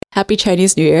Happy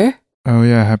Chinese New Year. Oh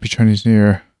yeah, Happy Chinese New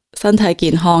Year. 身體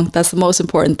健康, that's the most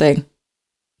important thing.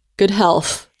 Good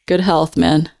health. Good health,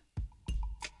 man.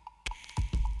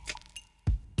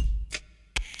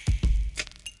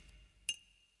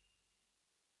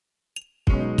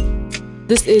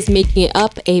 This is Making It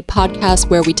Up, a podcast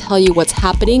where we tell you what's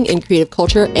happening in creative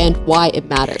culture and why it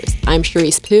matters. I'm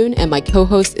Charisse Poon, and my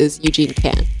co-host is Eugene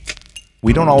Kan.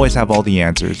 We don't always have all the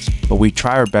answers, but we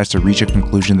try our best to reach a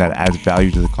conclusion that adds value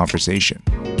to the conversation.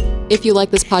 If you like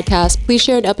this podcast, please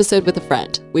share an episode with a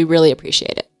friend. We really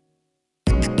appreciate it.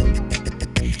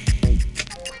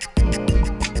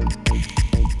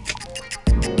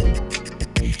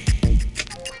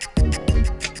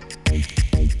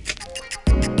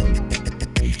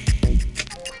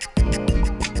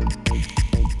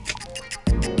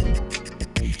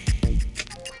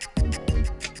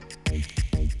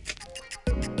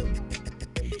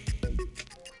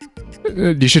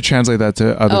 You should translate that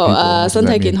to other people. 身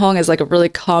體健康 is like a really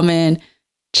common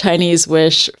Chinese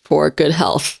wish for good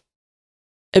health.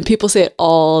 And people say it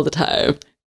all the time.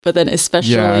 But then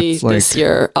especially this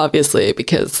year, obviously,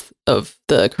 because of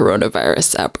the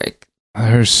coronavirus outbreak.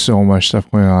 There's so much stuff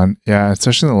going on. Yeah,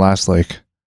 especially in the last,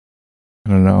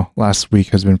 last week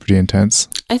has been pretty intense.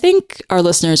 I think our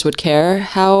listeners would care.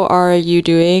 How are you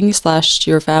doing /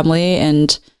 your family?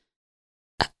 And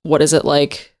what is it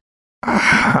like?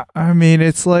 I mean,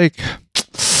 it's like,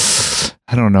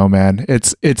 I don't know, man.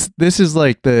 This is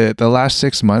like the last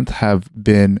 6 months have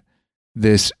been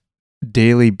this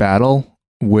daily battle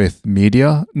with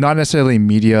media, not necessarily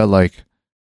media like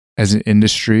as an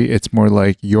industry. It's more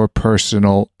like your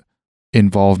personal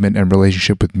involvement and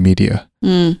relationship with media.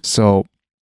 So,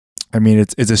 I mean,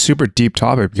 it's a super deep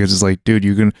topic because it's like, dude,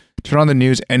 you can turn on the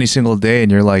news any single day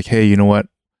and you're like, hey, you know what?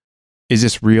 Is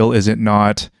this real? Is it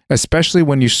not? Especially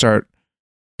when you start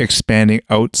expanding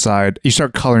outside, you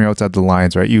start coloring outside the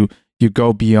lines, right? You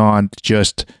go beyond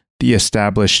just the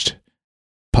established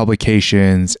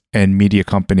publications and media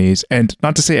companies. And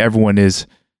not to say everyone is,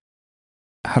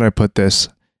 how do I put this?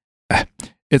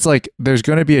 It's like there's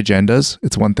going to be agendas,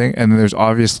 it's one thing. And then there's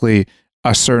obviously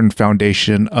a certain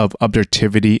foundation of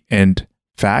objectivity and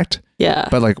fact. Yeah.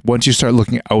 But like once you start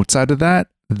looking outside of that,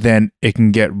 then it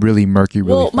can get really murky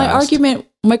really fast.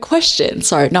 My question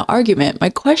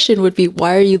would be,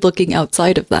 why are you looking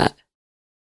outside of that?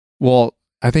 Well,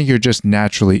 I think you're just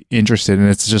naturally interested, and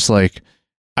it's just like,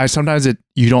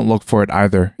 you don't look for it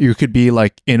either. You could be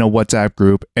like in a WhatsApp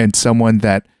group and someone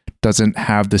that doesn't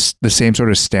have the same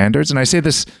sort of standards. And I say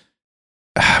this,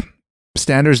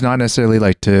 standards not necessarily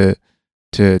like to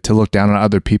look down on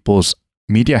other people's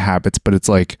media habits, but it's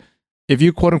like, if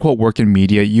you quote unquote work in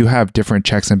media, you have different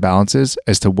checks and balances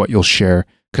as to what you'll share,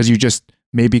 because you just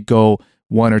maybe go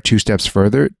 1 or 2 steps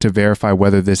further to verify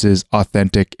whether this is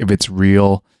authentic, if it's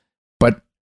real. But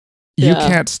you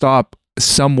can't stop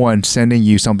someone sending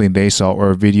you something they saw or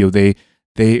a video they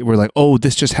were like, oh,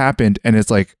 this just happened, and it's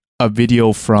like a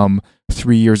video from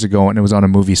 3 years ago and it was on a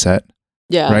movie set.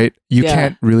 Yeah. Right? You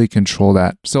can't really control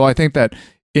that. So I think that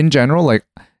in general, like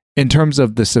in terms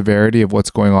of the severity of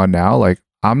what's going on now, like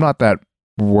I'm not that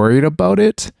worried about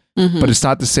it, but it's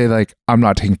not to say like I'm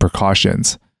not taking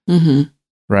precautions.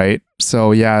 Right?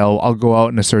 So yeah, I'll go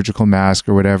out in a surgical mask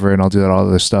or whatever, and I'll do all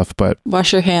other stuff, but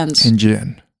wash your hands.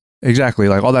 Exactly.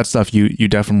 Like all that stuff you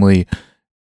definitely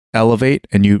elevate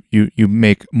and you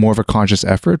make more of a conscious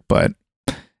effort. But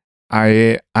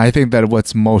I think that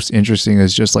what's most interesting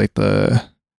is just like the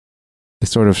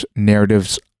sort of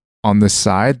narratives on the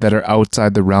side that are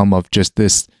outside the realm of just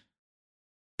this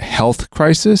health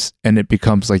crisis, and it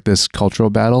becomes like this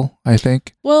cultural battle, I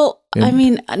think. Well, I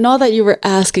mean, not that you were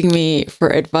asking me for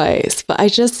advice, but I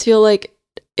just feel like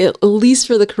at least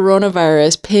for the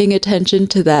coronavirus, paying attention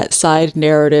to that side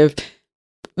narrative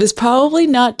is probably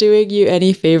not doing you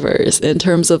any favors in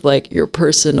terms of like your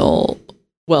personal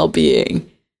well-being.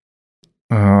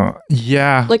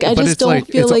 Yeah. Like, I just don't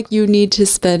feel like you need to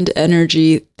spend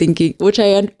energy thinking, which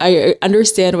I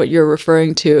understand what you're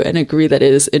referring to and agree that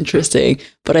it is interesting.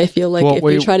 But I feel like if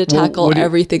you try to tackle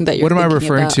everything that you're thinking about. What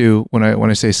am I referring to when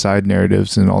I say side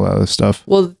narratives and all that other stuff?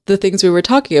 Well, the things we were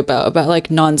talking about like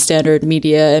non-standard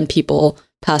media and people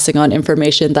passing on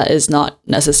information that is not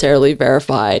necessarily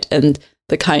verified and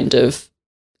the kind of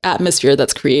atmosphere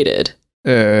that's created.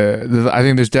 I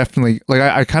think there's definitely, like,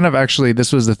 I kind of actually,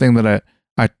 this was the thing that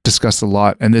I discussed a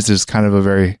lot, and this is kind of a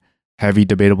very heavy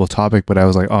debatable topic, but I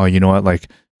was like, oh, you know what, like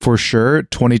for sure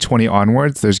 2020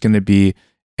 onwards there's going to be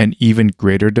an even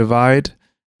greater divide,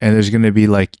 and there's going to be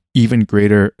like even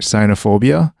greater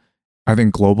xenophobia, I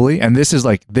think, globally. And this is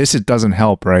like, it doesn't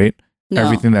help, right? No.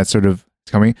 Everything that's sort of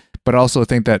coming, but I also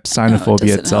think that xenophobia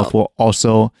doesn't itself help.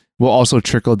 will also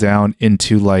trickle down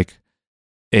into like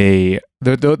there's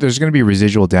going to be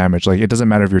residual damage. Like it doesn't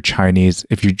matter if you're Chinese,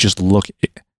 if you just look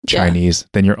Chinese,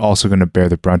 then you're also going to bear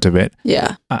the brunt of it.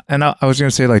 Yeah. And I was going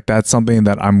to say like that's something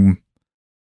that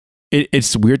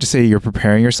it's weird to say you're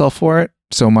preparing yourself for it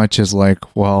so much as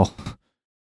like, well,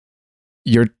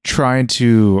 you're trying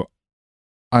to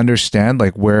understand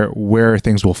like where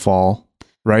things will fall,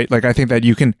 right? Like I think that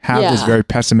you can have this very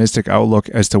pessimistic outlook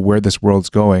as to where this world's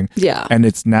going. Yeah. And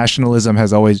its nationalism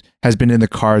has been in the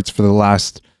cards for the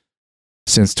last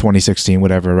since 2016,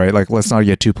 whatever, right? Like let's not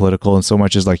get too political and so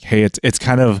much as like, hey, it's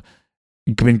kind of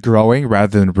been growing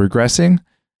rather than regressing.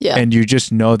 Yeah. And you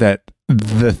just know that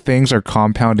the things are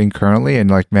compounding currently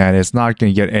and like, man, it's not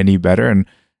going to get any better. And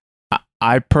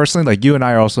I personally, like you and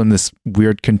I are also in this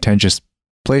weird contentious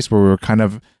place where we're kind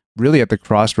of really at the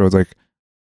crossroads. Like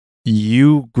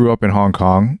you grew up in Hong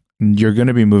Kong, you're going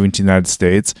to be moving to the United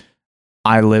States.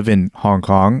 I live in Hong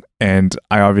Kong and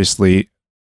I obviously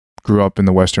grew up in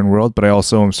the Western world, but I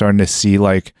also am starting to see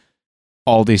like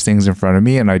all these things in front of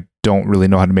me and I don't really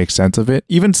know how to make sense of it.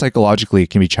 Even psychologically, it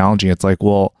can be challenging. It's like,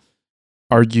 well,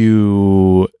 are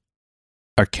you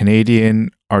a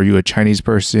Canadian? Are you a Chinese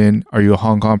person? Are you a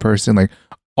Hong Kong person? Like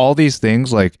all these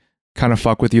things like kind of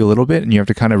fuck with you a little bit and you have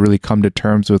to kind of really come to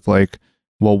terms with like,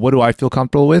 well, what do I feel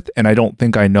comfortable with? And I don't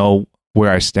think I know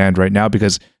where I stand right now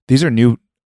because these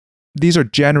are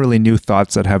generally new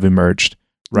thoughts that have emerged,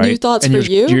 right? New thoughts and for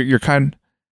you? You're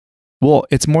well,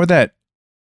 it's more that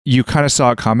you kind of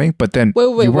saw it coming, but then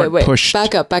you weren't pushed.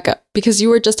 Back up. Because you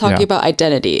were just talking about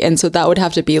identity. And so that would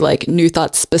have to be like new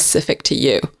thoughts specific to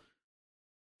you.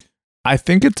 I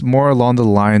think it's more along the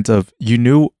lines of you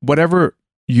knew whatever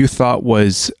you thought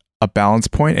was a balance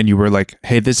point and you were like,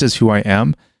 hey, this is who I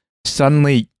am.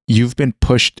 Suddenly you've been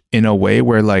pushed in a way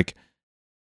where like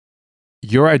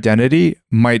your identity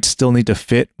might still need to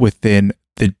fit within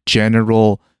the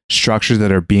general structures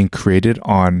that are being created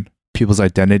on people's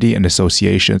identity and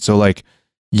association. So like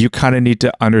you kind of need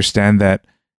to understand that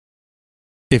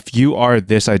if you are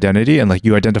this identity and like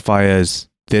you identify as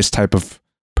this type of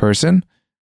person,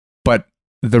 but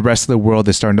the rest of the world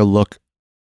is starting to look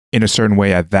in a certain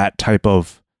way at that type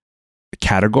of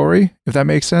category, if that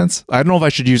makes sense. I don't know if I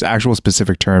should use actual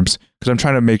specific terms because I'm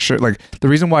trying to make sure like the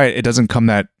reason why it doesn't come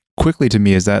that quickly to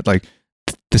me is that like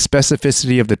the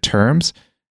specificity of the terms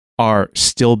are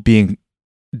still being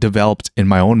developed in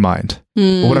my own mind.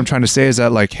 But what I'm trying to say is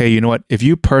that like, hey, you know what? If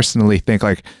you personally think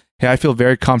like, hey, I feel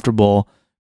very comfortable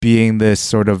being this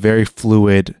sort of very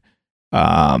fluid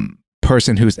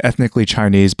person who's ethnically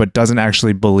Chinese but doesn't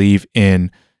actually believe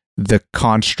in the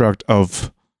construct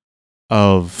of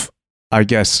I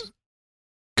guess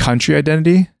country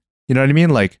identity, you know what I mean?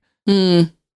 Like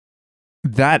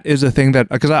that is a thing that,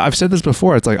 because I've said this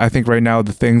before, it's like I think right now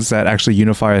the things that actually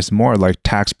unify us more like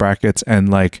tax brackets and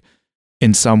like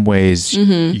in some ways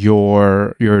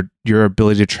your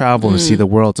ability to travel and see the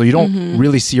world. So you don't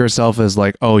really see yourself as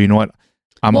like, oh, you know what,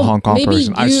 I'm a Hong Kong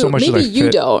person.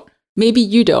 Maybe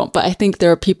you don't, but I think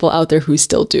there are people out there who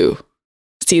still do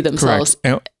see themselves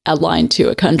aligned to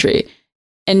a country.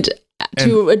 And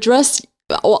to address,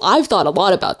 well, I've thought a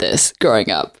lot about this growing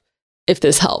up, if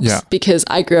this helps, because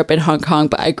I grew up in Hong Kong,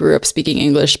 but I grew up speaking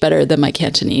English better than my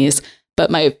Cantonese, but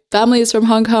my family is from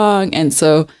Hong Kong. And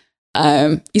so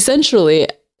essentially,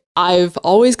 I've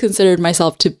always considered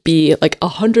myself to be like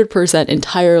 100%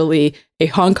 entirely a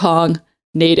Hong Kong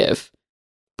native,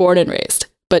 born and raised.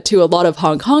 But to a lot of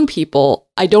Hong Kong people,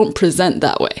 I don't present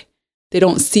that way. They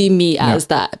don't see me as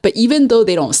that. But even though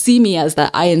they don't see me as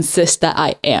that, I insist that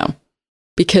I am.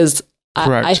 Because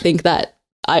I think that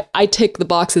I tick the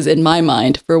boxes in my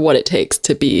mind for what it takes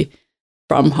to be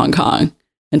from Hong Kong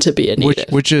and to be a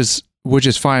native. Which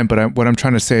is fine. But what I'm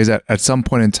trying to say is that at some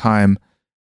point in time,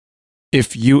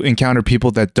 if you encounter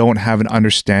people that don't have an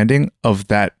understanding of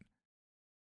that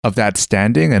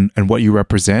standing and what you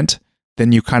represent,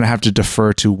 then you kind of have to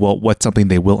defer to what's something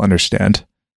they will understand.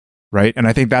 Right. And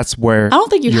I think that's where I don't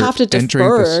think you have to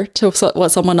defer to what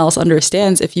someone else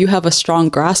understands if you have a strong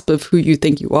grasp of who you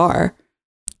think you are.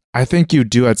 I think you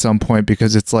do at some point,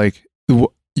 because it's like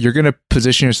you're going to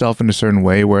position yourself in a certain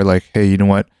way where like, hey, you know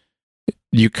what?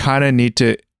 You kind of need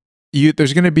to,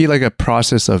 there's going to be like a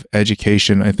process of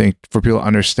education, I think, for people to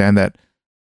understand that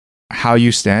how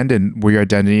you stand and where your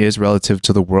identity is relative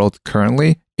to the world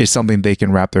currently is something they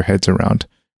can wrap their heads around.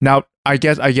 Now, I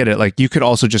get it. Like, you could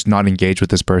also just not engage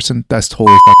with this person. That's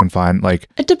totally fucking fine. Like,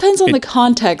 it depends on the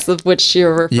context of which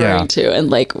you're referring to, and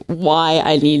like why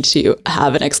I need to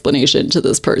have an explanation to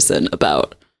this person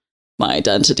about my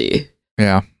identity.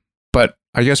 Yeah, but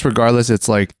I guess regardless, it's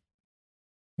like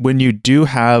when you do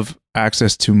have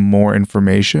access to more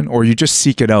information, or you just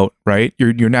seek it out, right?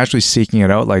 You're naturally seeking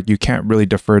it out. Like, you can't really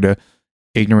defer to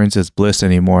ignorance is bliss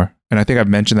anymore. And I think I've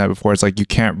mentioned that before. It's like you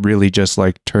can't really just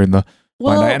like turn the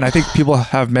blind eye. And I think people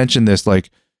have mentioned this. Like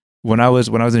when I was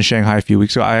in Shanghai a few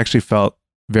weeks ago, I actually felt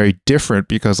very different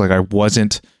because like I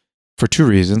wasn't, for two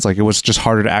reasons. Like it was just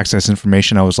harder to access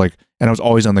information. I was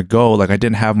always on the go. Like I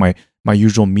didn't have my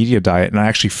usual media diet, and I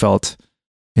actually felt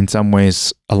in some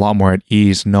ways a lot more at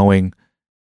ease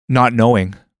not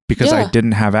knowing because I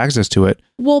didn't have access to it.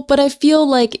 Well, but I feel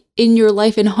like in your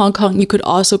life in Hong Kong, you could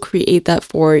also create that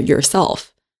for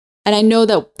yourself. And I know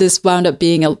that this wound up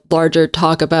being a larger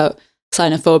talk about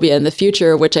xenophobia in the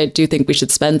future, which I do think we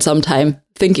should spend some time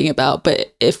thinking about.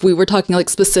 But if we were talking like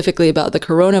specifically about the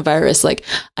coronavirus, like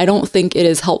I don't think it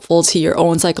is helpful to your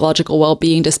own psychological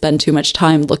well-being to spend too much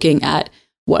time looking at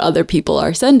what other people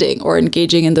are sending or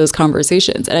engaging in those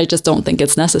conversations. And I just don't think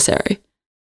it's necessary.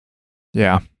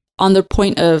 Yeah. On the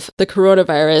point of the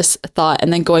coronavirus thought,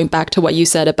 and then going back to what you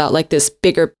said about like this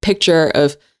bigger picture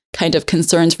of kind of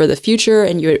concerns for the future,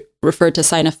 and you referred to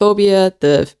xenophobia,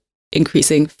 the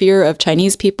increasing fear of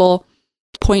Chinese people.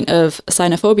 Point of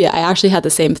xenophobia, I actually had the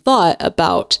same thought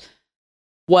about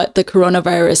what the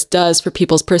coronavirus does for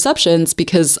people's perceptions,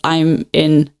 because I'm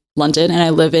in London and I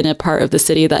live in a part of the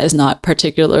city that is not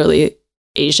particularly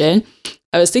Asian.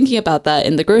 I was thinking about that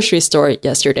in the grocery store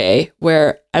yesterday,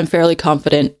 where I'm fairly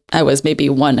confident I was maybe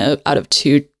one out of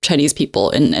two Chinese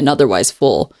people in an otherwise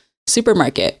full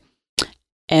supermarket.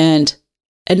 And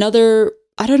another,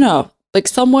 I don't know, like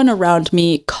someone around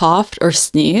me coughed or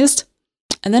sneezed.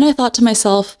 And then I thought to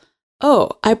myself,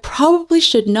 oh, I probably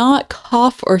should not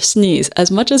cough or sneeze as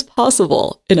much as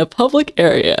possible in a public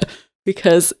area,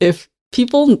 because if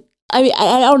people, I mean,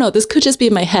 I don't know, this could just be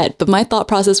in my head, but my thought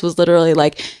process was literally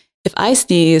like, if I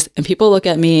sneeze and people look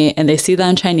at me and they see that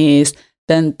I'm Chinese,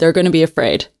 then they're going to be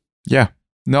afraid. Yeah.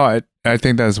 No, I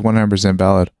think that's 100%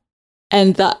 valid.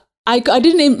 And that I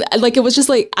didn't even, like, it was just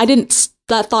like,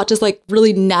 that thought just like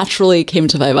really naturally came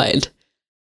to my mind.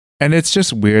 And it's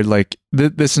just weird. Like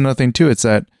this is another thing too. It's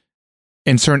that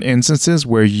in certain instances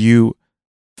where you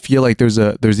feel like there's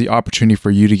the opportunity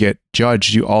for you to get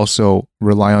judged, you also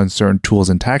rely on certain tools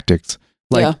and tactics.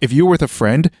 Like if you were with a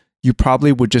friend, you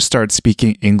probably would just start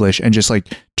speaking English and just like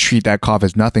treat that cough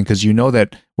as nothing, because you know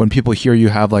that when people hear you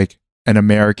have like an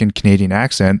American Canadian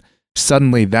accent,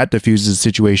 suddenly that diffuses the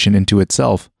situation into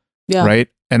itself. Yeah. Right.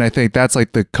 And I think that's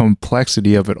like the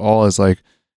complexity of it all is like,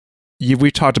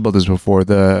 we've talked about this before.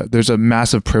 There's a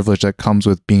massive privilege that comes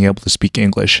with being able to speak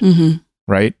English. Mm-hmm.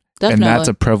 Right. Definitely. And that's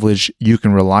a privilege you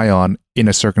can rely on in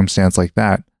a circumstance like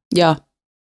that. Yeah.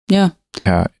 Yeah.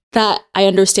 Yeah. That I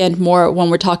understand more when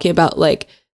we're talking about like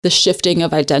the shifting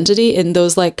of identity in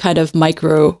those like kind of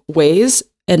micro ways,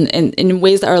 and in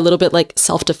ways that are a little bit like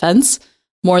self-defense,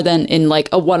 more than in like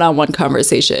a one-on-one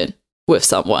conversation with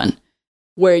someone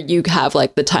where you have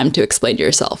like the time to explain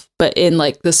yourself. But in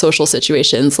like the social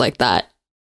situations like that,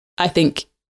 I think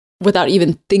without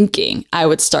even thinking, I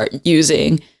would start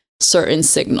using certain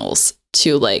signals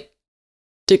to like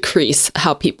decrease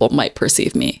how people might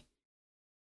perceive me,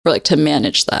 or like to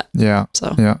manage that. Yeah.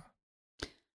 So, yeah.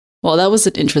 Well, that was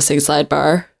an interesting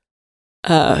sidebar.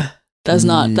 That's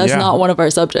not one of our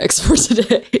subjects for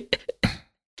today.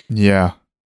 Yeah.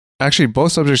 Actually,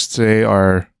 both subjects today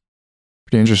are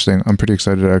pretty interesting. I'm pretty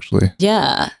excited, actually.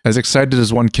 Yeah. As excited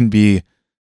as one can be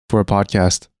for a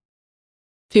podcast.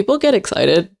 People get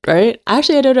excited, right?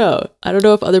 Actually, I don't know. I don't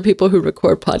know if other people who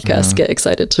record podcasts get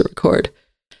excited to record.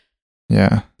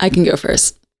 Yeah. I can go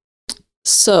first.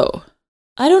 So,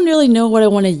 I don't really know what I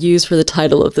want to use for the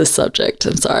title of this subject.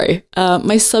 I'm sorry.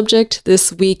 My subject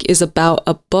this week is about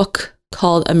a book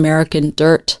called American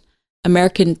Dirt.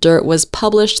 American Dirt was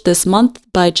published this month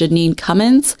by Janine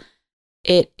Cummins.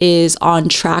 It is on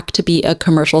track to be a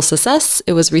commercial success.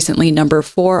 It was recently number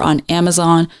 4 on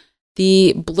Amazon.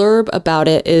 The blurb about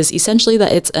it is essentially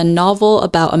that it's a novel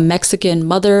about a Mexican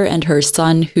mother and her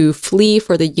son who flee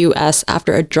for the U.S.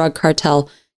 after a drug cartel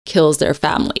kills their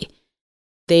family.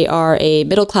 They are a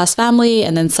middle-class family,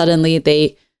 and then suddenly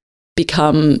they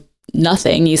become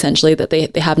nothing, essentially, that they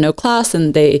have no class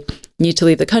and they need to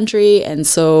leave the country, and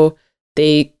so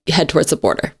they head towards the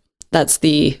border. That's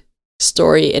the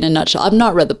story in a nutshell. I've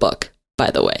not read the book,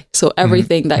 by the way, so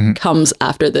everything that comes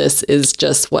after this is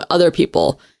just what other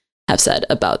people have said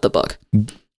about the book.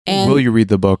 And will you read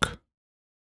the book?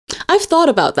 I've thought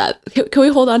about that. Can we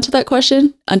hold on to that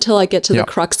question until I get to the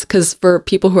crux? Because for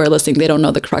people who are listening, they don't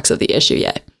know the crux of the issue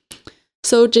yet.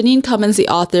 So Janine Cummins, the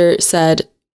author, said,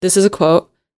 this is a quote,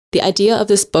 "The idea of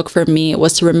this book for me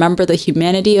was to remember the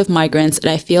humanity of migrants, and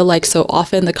I feel like so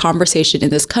often the conversation in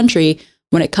this country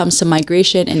when it comes to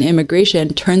migration and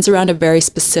immigration turns around a very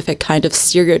specific kind of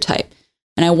stereotype.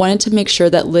 And I wanted to make sure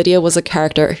that Lydia was a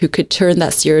character who could turn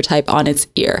that stereotype on its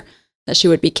ear, that she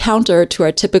would be counter to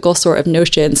our typical sort of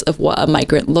notions of what a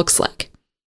migrant looks like.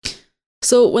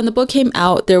 So when the book came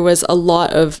out, there was a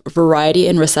lot of variety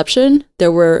in reception.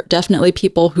 There were definitely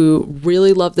people who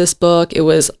really loved this book. It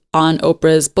was on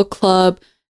Oprah's book club.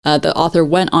 The author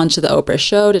went on to the Oprah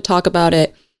show to talk about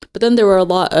it. But then there were a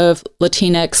lot of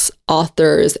Latinx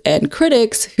authors and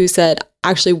critics who said,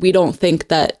 actually, we don't think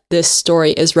that this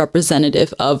story is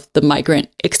representative of the migrant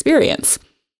experience.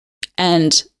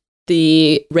 And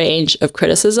the range of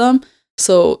criticism.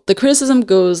 So the criticism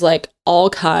goes like all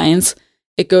kinds.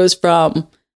 It goes from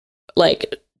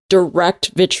like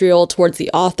direct vitriol towards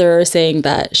the author, saying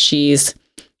that she's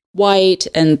white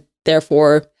and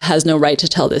therefore has no right to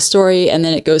tell this story. And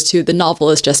then it goes to the novel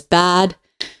is just bad,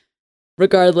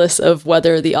 regardless of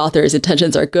whether the author's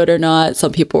intentions are good or not.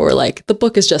 Some people were like, the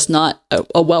book is just not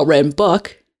a well-written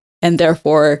book, and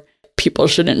therefore people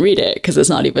shouldn't read it because it's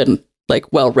not even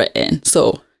like well-written.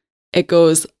 So it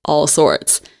goes all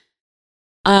sorts.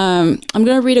 I'm going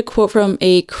to read a quote from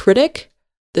a critic.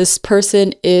 This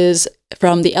person is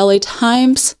from the LA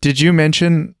Times. Did you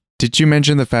mention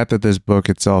the fact that this book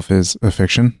itself is a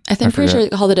fiction? I'm pretty sure they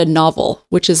called it a novel,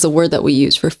 which is the word that we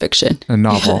use for fiction. A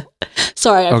novel.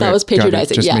 Sorry, that was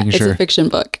patronizing. Yeah, it's a fiction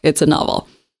book. It's a novel.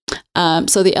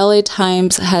 So the LA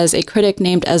Times has a critic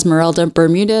named Esmeralda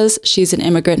Bermudez. She's an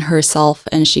immigrant herself,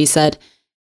 and she said,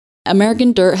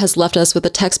 American Dirt has left us with a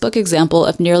textbook example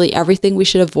of nearly everything we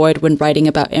should avoid when writing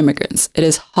about immigrants. It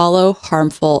is hollow,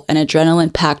 harmful, and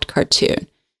adrenaline-packed cartoon.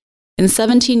 In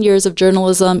 17 years of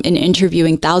journalism, in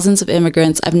interviewing thousands of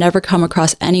immigrants, I've never come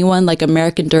across anyone like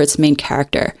American Dirt's main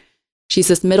character. She's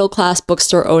this middle-class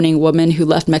bookstore-owning woman who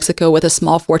left Mexico with a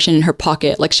small fortune in her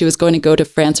pocket, like she was going to go to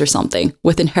France or something,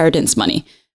 with inheritance money,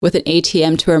 with an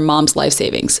ATM to her mom's life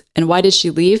savings. And why did she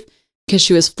leave? Because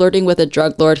she was flirting with a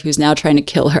drug lord who's now trying to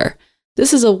kill her.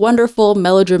 This is a wonderful,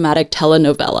 melodramatic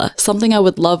telenovela, something I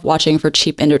would love watching for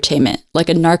cheap entertainment, like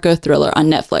a narco thriller on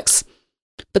Netflix.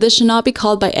 But this should not be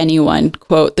called by anyone,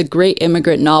 quote, the great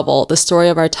immigrant novel, the story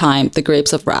of our time, The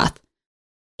Grapes of Wrath.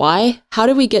 Why? How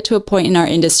did we get to a point in our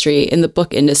industry, in the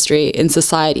book industry, in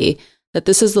society, that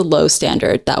this is the low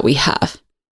standard that we have?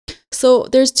 So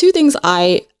there's two things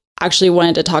I actually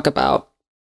wanted to talk about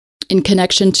in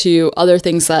connection to other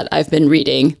things that I've been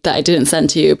reading that I didn't send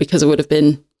to you because it would have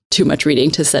been too much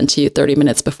reading to send to you 30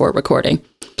 minutes before recording.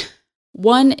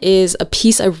 One is a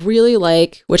piece I really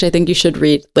like, which I think you should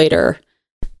read later,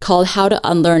 called How to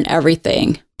Unlearn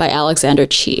Everything by Alexander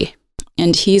Chee.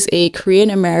 And he's a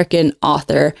Korean-American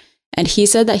author, and he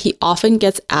said that he often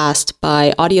gets asked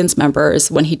by audience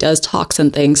members when he does talks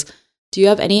and things, do you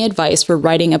have any advice for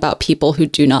writing about people who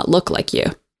do not look like you?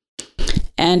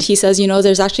 And he says,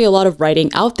 there's actually a lot of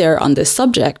writing out there on this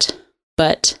subject,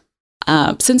 but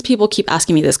since people keep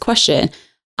asking me this question,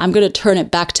 I'm going to turn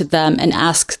it back to them and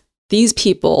ask these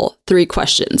people 3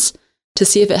 questions to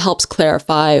see if it helps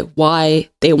clarify why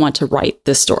they want to write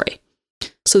this story.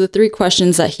 So the 3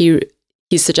 questions that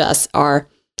he suggests are,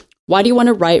 why do you want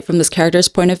to write from this character's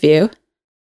point of view?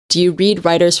 Do you read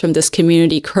writers from this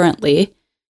community currently?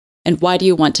 And why do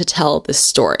you want to tell this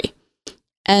story?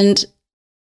 And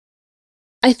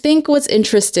I think what's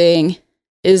interesting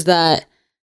is that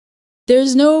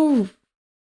there's no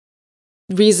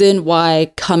reason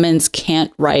why Cummins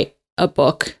can't write a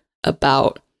book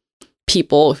about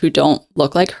people who don't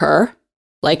look like her.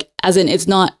 Like, as in, it's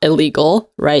not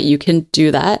illegal, right? You can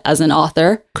do that as an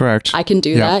author. Correct. I can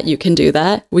do that. You can do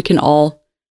that. We can all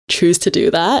choose to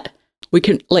do that. We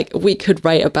could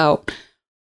write about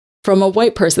from a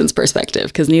white person's perspective,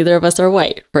 because neither of us are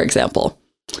white, for example.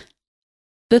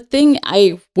 The thing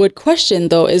I would question,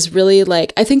 though, is really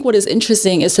I think what is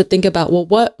interesting is to think about, well,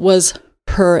 what was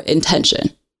her intention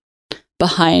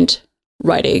behind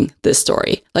writing this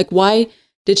story? Why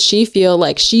did she feel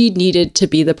like she needed to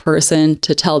be the person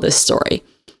to tell this story?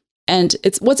 And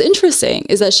what's interesting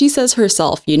is that she says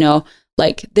herself,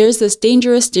 there's this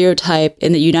dangerous stereotype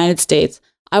in the United States.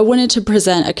 I wanted to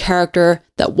present a character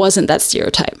that wasn't that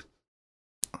stereotype.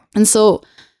 And so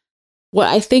what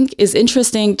I think is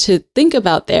interesting to think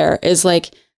about there is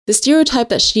the stereotype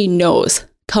that she knows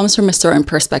comes from a certain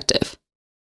perspective.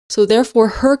 So therefore,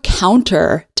 her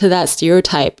counter to that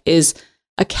stereotype is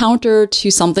a counter to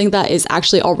something that is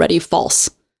actually already false.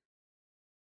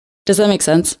 Does that make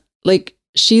sense?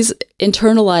 She's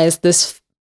internalized this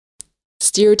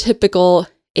stereotypical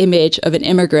image of an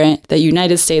immigrant that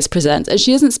United States presents. And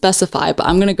she doesn't specify, but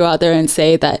I'm going to go out there and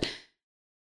say that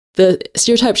the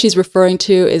stereotype she's referring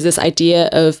to is this idea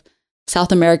of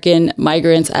South American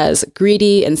migrants as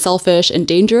greedy and selfish and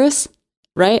dangerous,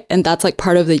 right? And that's like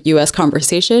part of the US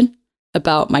conversation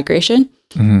about migration.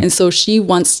 Mhm. And so she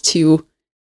wants to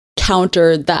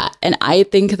counter that. And I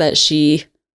think that she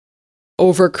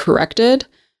overcorrected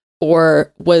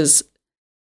or was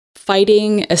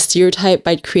fighting a stereotype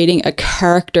by creating a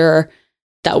character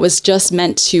that was just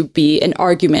meant to be an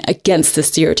argument against the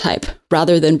stereotype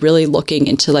rather than really looking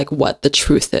into like what the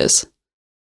truth is.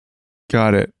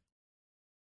 Got it.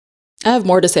 I have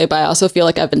more to say, but I also feel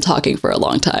like I've been talking for a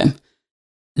long time.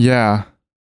 Yeah.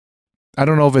 I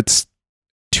don't know if it's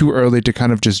too early to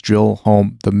kind of just drill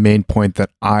home the main point that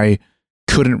I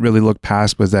couldn't really look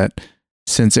past, was that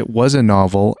since it was a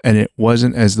novel and it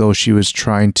wasn't as though she was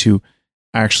trying to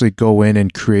actually go in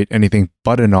and create anything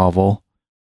but a novel,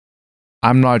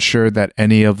 I'm not sure that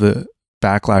any of the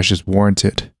backlash is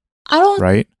warranted, I don't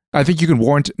right? I think you can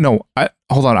warrant. No,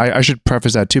 hold on. I should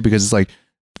preface that too, because it's like,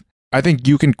 I think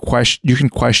you can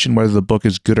question whether the book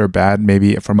is good or bad,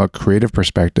 maybe from a creative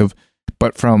perspective,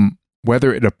 but from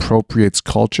whether it appropriates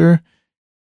culture,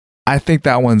 I think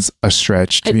that one's a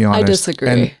stretch, to be honest. I disagree.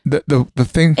 And the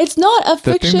thing, It's not a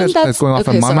the fiction thing that's going off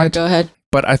okay, in my sorry, mind, go ahead.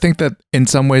 but I think that in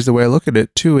some ways the way I look at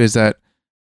it too is that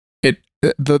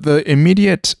the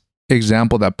immediate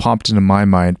example that popped into my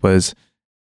mind was,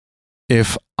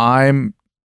 if I'm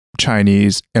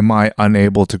Chinese, am I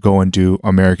unable to go and do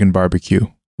American barbecue,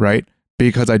 right?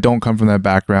 Because I don't come from that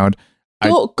background.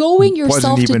 Going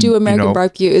yourself to even, do American you know,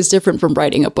 barbecue is different from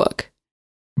writing a book.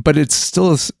 but it's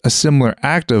still a similar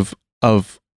act of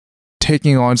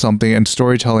taking on something and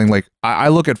storytelling. Like I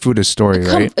look at food as story,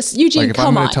 right? Eugene, Like if come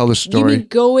I'm going on. to tell the You story, mean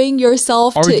going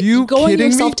yourself Are you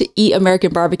kidding me? to eat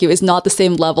American barbecue is not the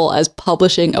same level as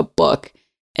publishing a book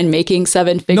and making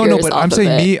seven figures no, but off I'm of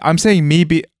saying it.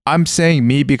 I'm saying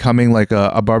me becoming like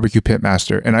a barbecue pit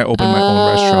master, and I open my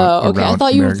own restaurant Okay, around I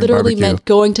thought you American literally barbecue. meant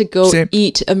going to go Same-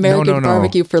 eat American no.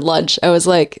 barbecue for lunch. I was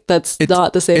like, that's It's-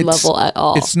 not the same it's- level at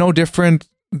all. It's no different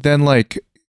than like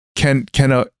can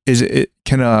a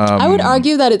I would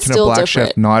argue that it's can a still black different.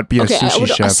 chef not be a Okay, I sushi would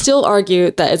chef? still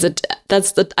argue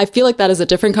that I feel like that is a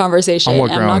different conversation. On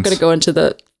what And I'm not grounds? going to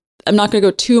go I'm not going to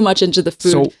go too much into the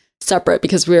food So- separate,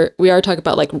 because we are talking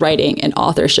about like writing and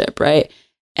authorship, right?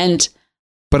 And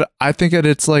But I think that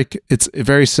it's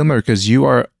very similar, because you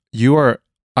are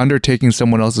undertaking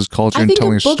someone else's culture I and think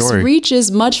telling the a book's story. reach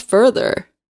is much further.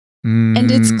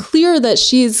 And it's clear that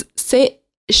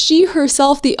she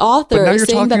herself, the author, But now is you're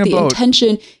saying that talking the about-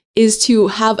 intention is to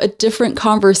have a different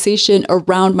conversation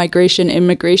around migration and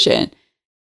immigration.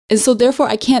 And so therefore,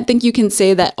 I can't think you can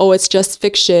say that, oh, it's just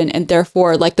fiction and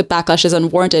therefore like the backlash is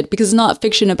unwarranted, because it's not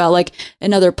fiction about like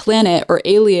another planet or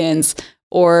aliens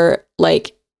or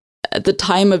like the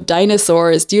time of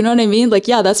dinosaurs. Do you know what I mean? Like,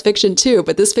 yeah, that's fiction too.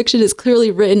 But this fiction is clearly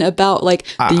written about like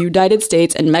the United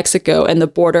States and Mexico and the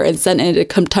border and set in a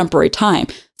contemporary time.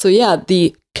 So yeah,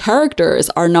 the characters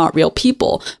are not real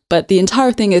people, but the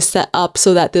entire thing is set up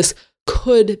so that this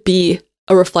could be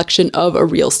a reflection of a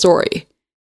real story.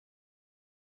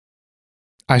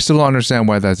 I still don't understand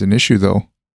why that's an issue, though.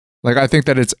 Like, I think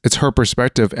that it's her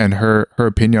perspective and her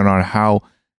opinion on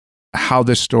how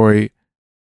this story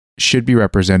should be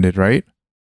represented, right?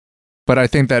 But I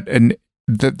think that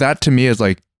that to me is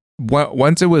like,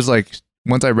 once I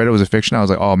read it was a fiction, I was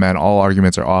like, oh man, all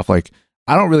arguments are off. Like,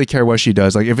 I don't really care what she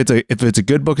does. Like, if it's a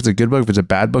good book, it's a good book. If it's a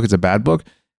bad book, it's a bad book.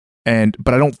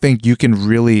 But I don't think you can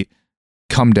really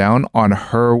come down on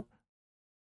her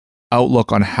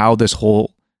outlook on how the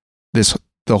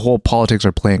whole politics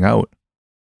are playing out.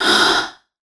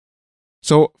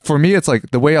 So for me, it's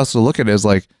like, the way else to look at it is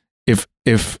like,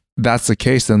 if that's the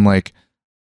case, then like,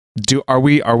 are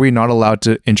we not allowed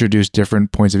to introduce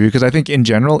different points of view? Because I think in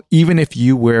general, even if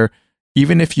you were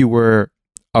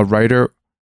a writer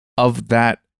of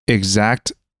that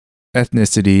exact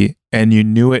ethnicity and you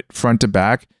knew it front to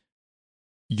back,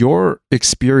 your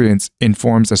experience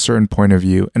informs a certain point of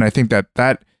view. And I think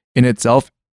that in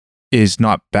itself is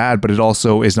not bad, but it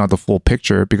also is not the full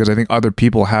picture, because I think other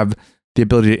people have the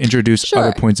ability to introduce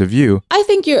other points of view. I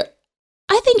think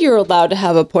you're allowed to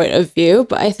have a point of view,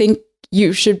 but I think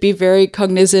you should be very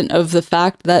cognizant of the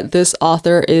fact that this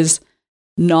author is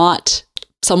not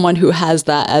someone who has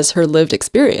that as her lived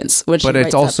experience. But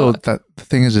it's also that the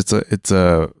thing is, it's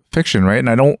a fiction, right? And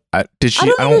I don't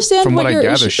understand from what I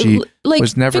gather, she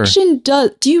was never. Fiction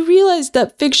do you realize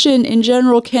that fiction in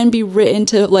general can be written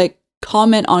to like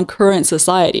comment on current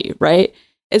society, right?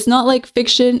 It's not like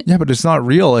fiction. Yeah, but it's not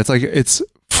real. It's like, it's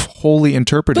wholly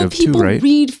interpretive but people too, right?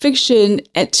 read fiction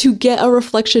to get a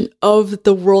reflection of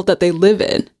the world that they live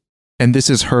in. And this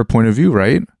is her point of view,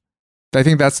 right? I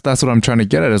think that's what I'm trying to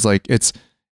get at, is like, it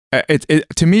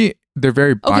to me, they're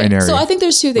very binary. Okay, so I think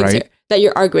there's two things right? here that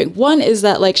you're arguing. One is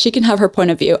that like she can have her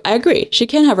point of view. I agree. She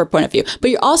can have her point of view. But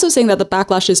you're also saying that the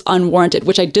backlash is unwarranted,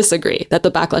 which I disagree, that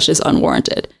the backlash is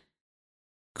unwarranted.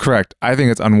 Correct. I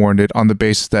think it's unwarranted on the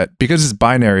basis that because it's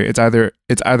binary, it's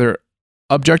either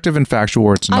objective and factual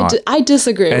or it's not. I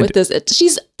disagree with this.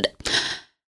 She's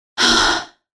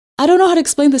I don't know how to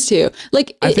explain this to you.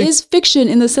 Like, it is fiction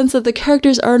in the sense that the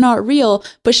characters are not real,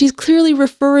 but she's clearly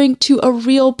referring to a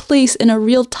real place and a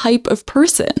real type of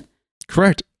person.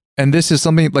 Correct. And this is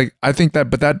something like, I think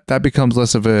that, but that becomes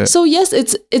less of a... So yes,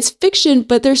 it's fiction,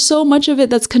 but there's so much of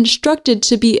it that's constructed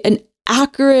to be an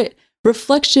accurate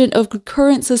reflection of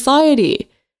current society.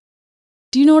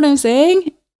 Do you know what I'm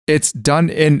saying? It's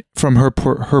done from her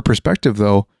perspective,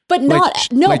 though. But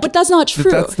but that's not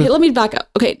true. Okay, let me back up.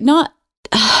 Okay,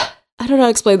 I don't know how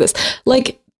to explain this.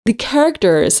 Like, the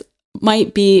characters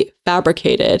might be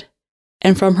fabricated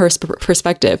and from her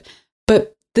perspective,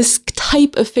 but this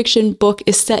type of fiction book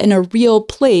is set in a real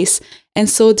place. And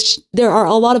so there are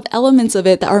a lot of elements of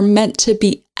it that are meant to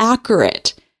be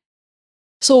accurate.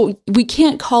 So we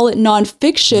can't call it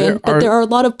nonfiction, but there are a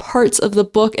lot of parts of the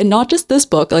book, and not just this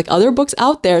book, like other books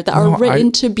out there that are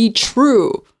written to be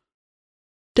true.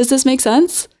 Does this make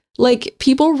sense? Like,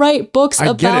 people write books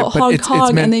about Hong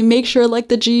Kong and they make sure like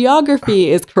the geography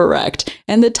is correct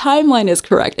and the timeline is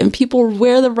correct and people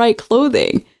wear the right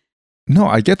clothing. No,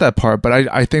 I get that part, but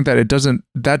I think that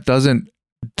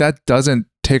that doesn't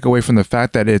take away from the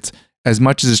fact that it's, as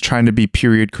much as it's trying to be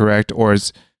period correct or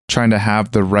is trying to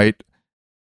have the right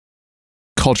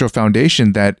cultural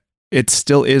foundation, that it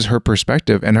still is her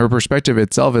perspective, and her perspective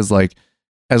itself is like,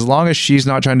 as long as she's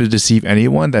not trying to deceive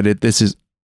anyone, that this is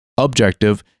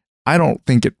objective, I don't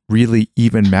think it really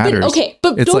even matters.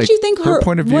 But don't like you think her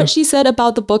point of view, what she said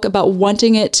about the book, about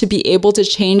wanting it to be able to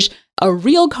change a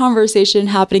real conversation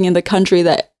happening in the country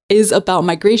that is about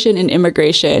migration and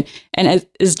immigration and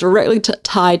is directly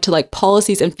tied to like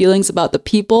policies and feelings about the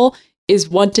people, is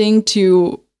wanting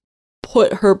to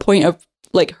put her point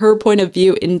of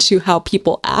view into how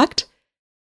people act?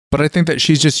 But I think that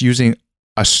she's just using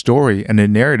a story and a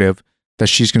narrative that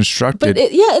she's constructed. But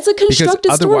it's a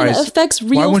constructed story that affects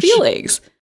real feelings.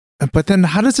 But then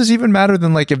how does this even matter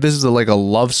then, like, if this is like a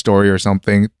love story or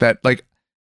something that, like,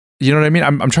 you know what I mean?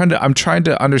 I'm trying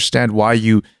to understand why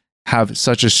you have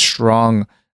such a strong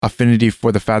affinity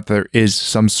for the fact that there is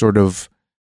some sort of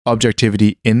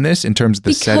objectivity in this in terms of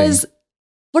the setting. Because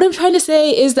what I'm trying to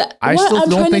say is that I still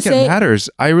don't think it matters.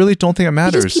 I really don't think it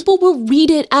matters. Because people will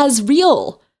read it as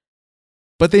real.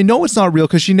 But they know it's not real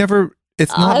because she never...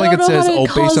 It's not like it says,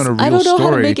 based on a real story. I don't know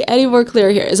how to make it any more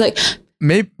clear here. It's like...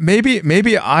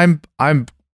 Maybe I'm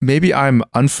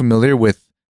unfamiliar with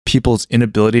people's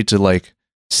inability to, like,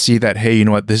 see that, hey, you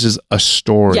know what, this is a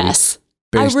story. Yes.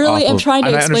 I really am trying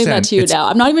to explain that to you now.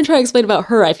 I'm not even trying to explain about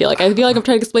her, I feel like. I feel like I'm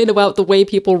trying to explain about the way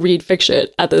people read fiction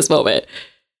at this moment.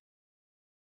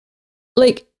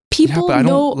 Like, people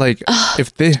know... Like,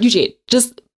 if they... Eugene,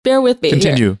 just bear with me.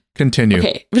 Continue.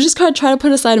 Okay, we're just going to try to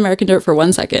put aside American Dirt for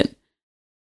 1 second.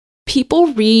 People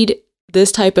read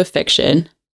this type of fiction,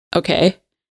 okay,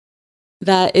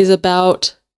 that is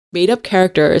about made-up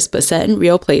characters but set in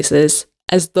real places,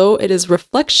 as though it is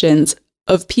reflections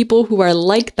of people who are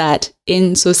like that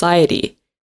in society.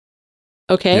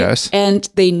 Okay? Yes. And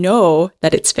they know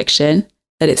that it's fiction,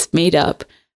 that it's made up,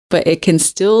 but it can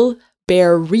still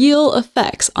bear real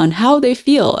effects on how they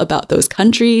feel about those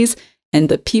countries and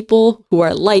the people who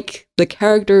are like the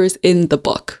characters in the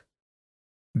book.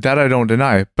 That I don't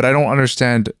deny, but I don't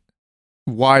understand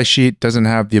why she doesn't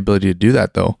have the ability to do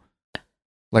that, though.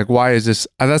 Like, why is this?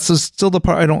 That's still the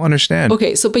part I don't understand.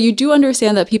 Okay, but you do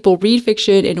understand that people read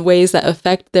fiction in ways that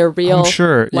affect their real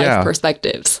life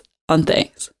perspectives on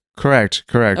things. Correct.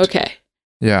 Okay.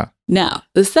 Yeah. Now,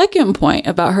 the second point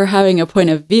about her having a point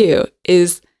of view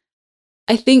is,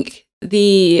 I think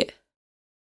the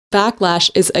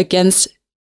backlash is against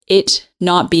it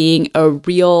not being a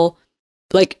real,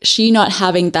 like, she not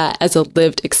having that as a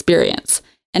lived experience.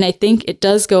 And I think it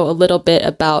does go a little bit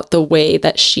about the way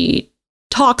that she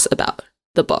talks about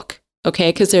the book. Okay,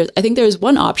 because I think there's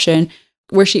one option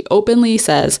where she openly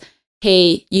says,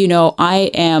 hey, you know,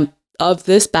 I am of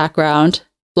this background,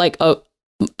 like of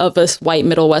this white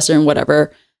Middle Western,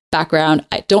 whatever background.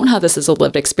 I don't have this as a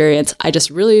lived experience. I just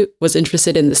really was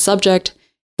interested in this subject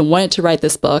and wanted to write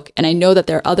this book. And I know that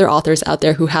there are other authors out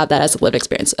there who have that as a lived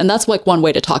experience. And that's like one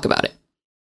way to talk about it.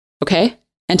 Okay.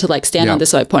 And to like stand on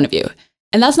this point of view.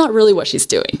 And that's not really what she's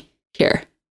doing here.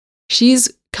 She's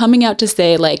coming out to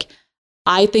say, like,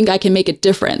 I think I can make a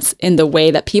difference in the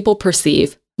way that people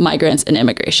perceive migrants and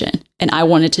immigration. And I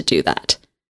wanted to do that.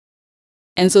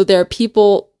 And so there are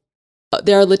people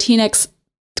there are Latinx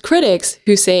critics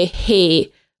who say,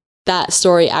 hey, that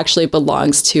story actually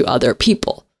belongs to other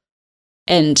people.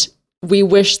 And we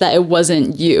wish that it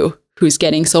wasn't you who's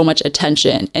getting so much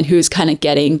attention and who's kind of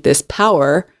getting this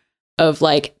power of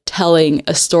like telling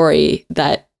a story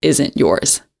that isn't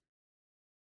yours.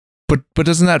 But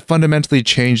doesn't that fundamentally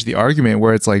change the argument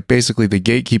where it's like basically the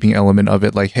gatekeeping element of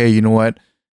it? Like, hey, you know what?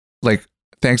 Like,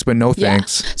 thanks, but no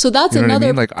thanks. So that's you know another,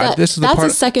 what I mean? Like, this is the that's part,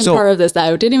 the second part of this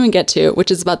that I didn't even get to, which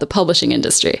is about the publishing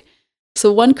industry.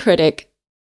 So one critic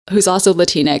who's also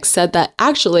Latinx said that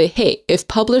actually, hey, if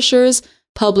publishers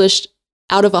published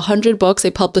out of 100 books,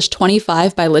 they published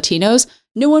 25 by Latinos,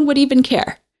 no one would even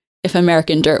care if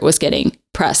American Dirt was getting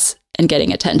press and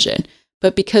getting attention.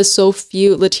 But because so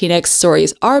few Latinx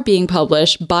stories are being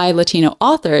published by Latino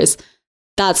authors,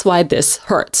 that's why this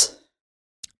hurts.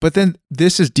 But then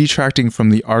this is detracting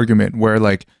from the argument where,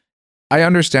 like, I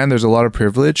understand there's a lot of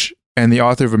privilege and the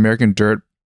author of American Dirt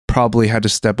probably had to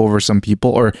step over some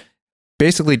people, or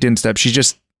basically didn't step. She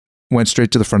just went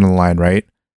straight to the front of the line, right?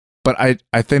 But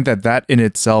I think that in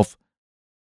itself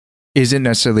isn't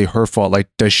necessarily her fault. Like,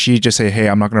 does she just say, hey,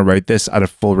 I'm not going to write this out of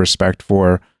full respect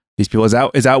for these people? Is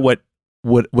that what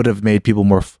would have made people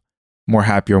more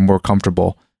happy or more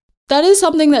comfortable? That is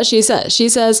something that she says. She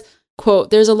says,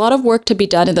 quote, there's a lot of work to be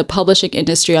done in the publishing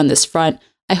industry on this front.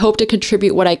 I hope to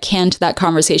contribute what I can to that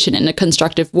conversation in a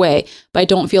constructive way, but I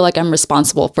don't feel like I'm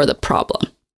responsible for the problem.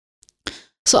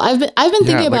 So I've been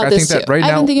thinking about this too. I've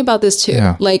been thinking about this too.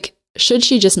 Yeah. Like, should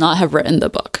she just not have written the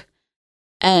book?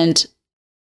 And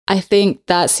I think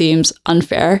that seems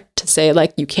unfair to say,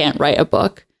 like, you can't write a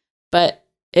book, but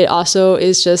it also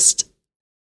is just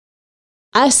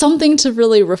as something to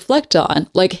really reflect on.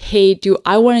 Like, hey, do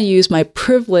I want to use my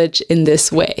privilege in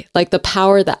this way? Like, the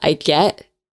power that I get,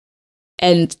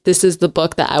 and this is the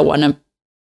book that I want to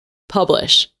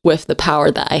publish with the power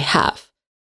that I have.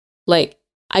 Like,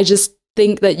 I just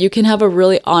think that you can have a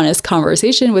really honest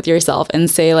conversation with yourself and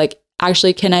say, like,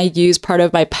 actually, can I use part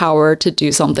of my power to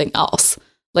do something else?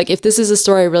 Like, if this is a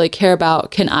story I really care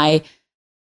about, can I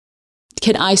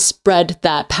spread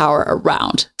that power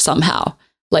around somehow?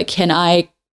 Like, I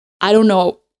don't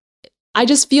know. I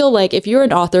just feel like if you're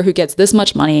an author who gets this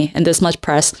much money and this much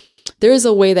press, there is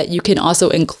a way that you can also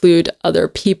include other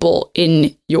people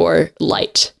in your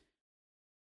light.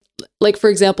 Like, for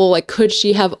example, like, could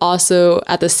she have also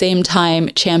at the same time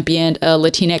championed a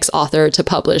Latinx author to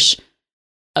publish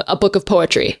a book of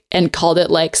poetry and called it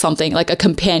like something like a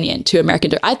companion to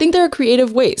American Dirt? I think there are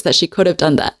creative ways that she could have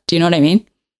done that. Do you know what I mean?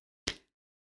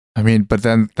 I mean, but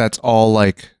then that's all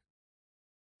like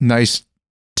nice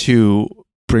to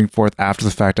bring forth after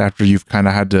the fact, after you've kind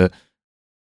of had to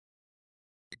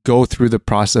go through the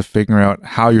process of figuring out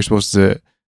how you're supposed to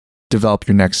develop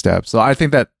your next step. So I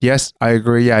think that, yes, I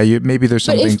agree. Yeah, maybe there's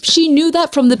something. But if she knew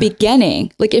that from the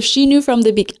beginning, like if she knew from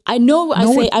the beginning, I don't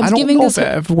know if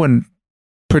everyone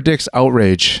predicts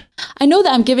outrage. I know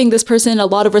that I'm giving this person a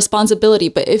lot of responsibility,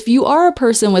 but if you are a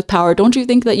person with power, don't you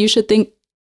think that you should think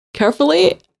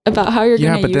carefully about how you're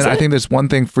going to use it? Yeah, but then I think there's one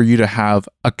thing for you to have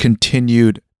a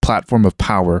continued platform of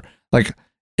power. Like,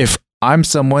 if I'm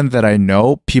someone that I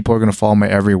know people are going to follow my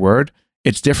every word,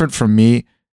 it's different from me.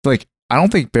 Like, I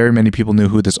don't think very many people knew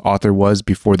who this author was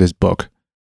before this book.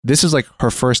 This is like her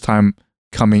first time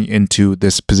coming into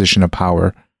this position of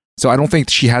power. So I don't think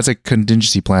she has a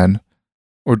contingency plan.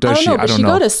 Or does she? I don't know. She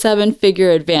got a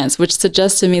 7-figure advance, which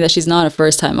suggests to me that she's not a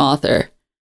first-time author.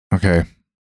 Okay.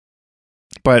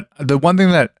 But the one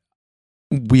thing that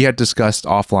we had discussed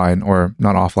offline, or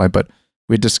not offline, but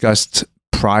we discussed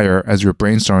prior as we were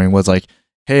brainstorming was like,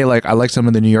 hey, like, I like some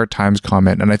of the New York Times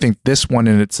comment. And I think this one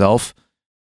in itself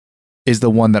is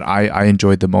the one that I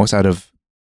enjoyed the most out of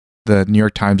the New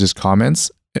York Times'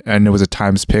 comments. And it was a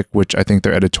Times pick, which I think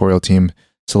their editorial team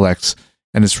selects.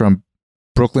 And it's from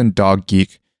Brooklyn Dog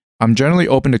Geek. I'm generally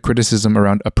open to criticism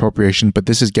around appropriation, but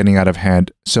this is getting out of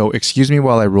hand. So excuse me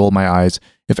while I roll my eyes.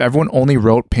 If everyone only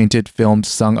wrote, painted, filmed,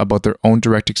 sung about their own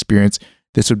direct experience,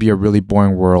 this would be a really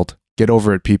boring world. Get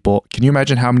over it, people. Can you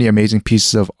imagine how many amazing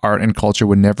pieces of art and culture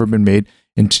would never have been made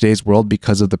in today's world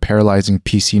because of the paralyzing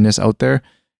PCness out there?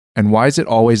 And why is it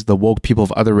always the woke people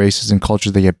of other races and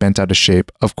cultures that get bent out of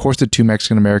shape? Of course, the 2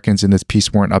 Mexican Americans in this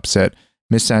piece weren't upset.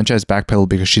 Miss Sanchez backpedaled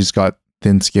because she's got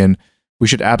thin skin. We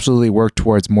should absolutely work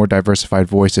towards more diversified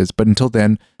voices, but until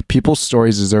then, people's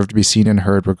stories deserve to be seen and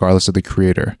heard regardless of the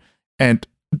creator. And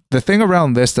the thing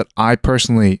around this that I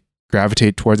personally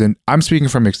gravitate towards, and I'm speaking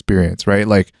from experience, right?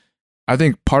 Like, I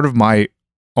think part of my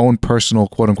own personal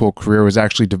quote unquote career was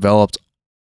actually developed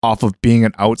off of being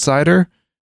an outsider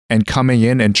and coming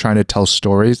in and trying to tell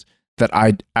stories that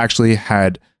I actually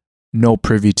had no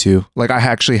privy to. Like I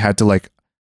actually had to like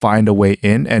find a way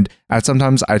in, and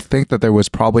sometimes I think that there was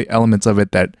probably elements of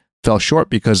it that fell short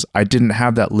because I didn't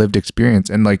have that lived experience.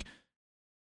 And like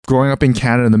growing up in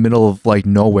Canada in the middle of like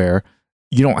nowhere,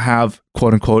 you don't have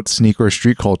quote unquote sneaker or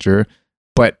street culture.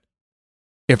 But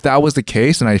if that was the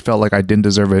case and I felt like I didn't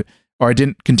deserve it, or I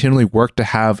didn't continually work to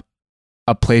have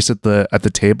a place at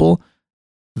the table,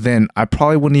 then I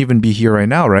probably wouldn't even be here right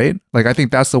now, right? Like I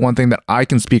think that's the one thing that I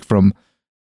can speak from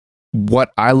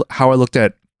how I looked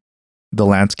at the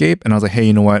landscape, and I was like, hey,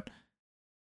 you know what?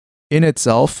 In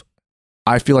itself,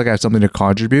 I feel like I have something to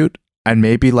contribute, and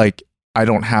maybe like I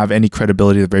don't have any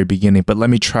credibility at the very beginning, but let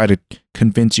me try to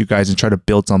convince you guys and try to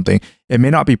build something. It may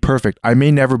not be perfect. I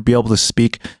may never be able to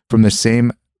speak from the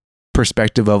same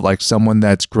perspective of like someone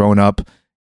that's grown up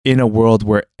in a world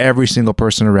where every single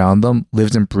person around them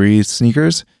lives and breathes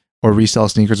sneakers or resell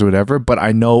sneakers or whatever, but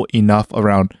I know enough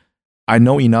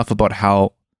about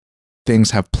how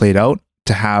things have played out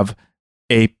to have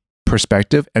a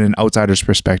perspective and an outsider's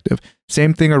perspective.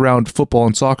 Same thing around football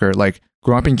and soccer. Like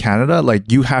growing up in Canada,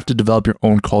 like you have to develop your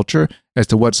own culture as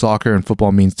to what soccer and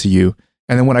football means to you.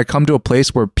 And then when I come to a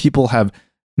place where people have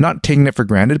not taken it for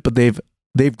granted, but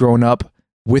they've grown up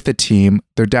with a team,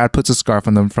 their dad puts a scarf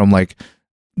on them from like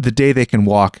the day they can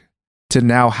walk to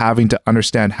now having to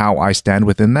understand how I stand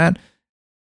within that.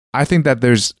 I think that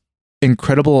there's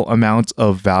incredible amounts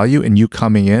of value in you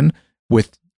coming in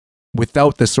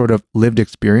without this sort of lived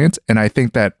experience. And I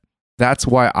think that that's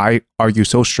why I argue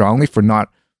so strongly for not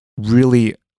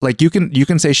really, like you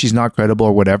can say she's not credible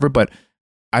or whatever, but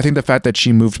I think the fact that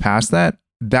she moved past that,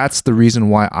 that's the reason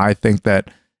why I think that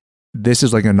this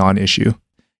is like a non-issue.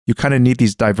 You kind of need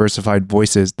these diversified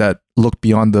voices that look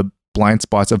beyond the blind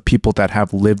spots of people that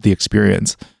have lived the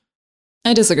experience.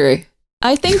 I disagree.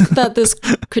 I think that this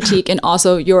critique and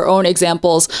also your own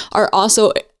examples are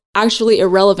also actually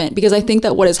irrelevant, because I think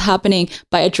that what is happening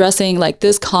by addressing like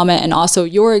this comment and also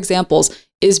your examples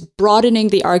is broadening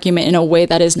the argument in a way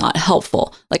that is not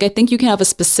helpful. Like I think you can have a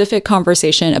specific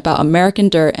conversation about American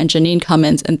Dirt and Janine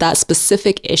Cummins and that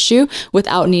specific issue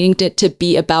without needing it to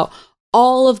be about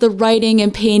all of the writing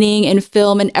and painting and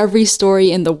film and every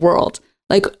story in the world.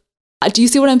 Like, do you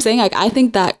see what I'm saying? Like, I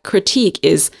think that critique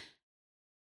is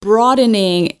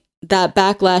broadening that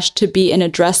backlash to be an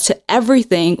address to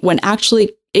everything when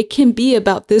actually it can be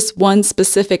about this one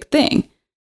specific thing.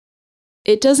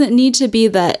 It doesn't need to be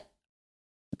that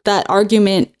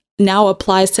argument now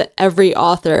applies to every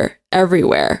author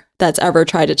everywhere that's ever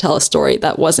tried to tell a story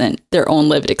that wasn't their own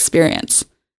lived experience.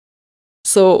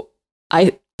 So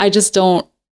I just don't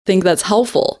think that's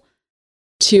helpful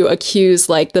to accuse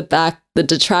like the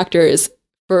detractors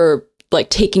for like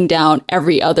taking down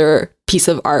every other piece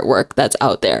of artwork that's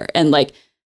out there and like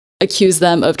accuse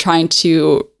them of trying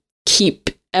to keep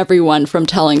everyone from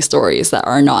telling stories that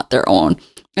are not their own.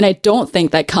 And I don't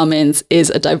think that Cummins is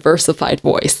a diversified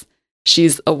voice.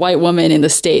 She's a white woman in the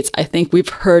States. I think we've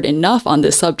heard enough on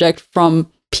this subject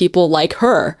from people like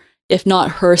her, if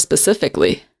not her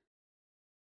specifically.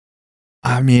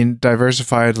 I mean,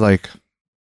 diversified, like,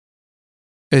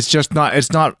 it's not,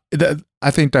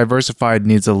 I think diversified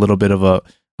needs a little bit of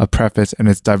a preface, and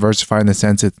it's diversified in the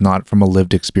sense it's not from a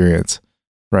lived experience,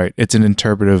 right? It's an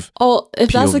interpretive. Oh,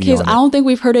 if that's the case, I don't think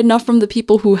we've heard enough from the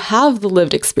people who have the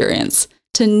lived experience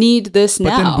to need this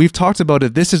now. But then we've talked about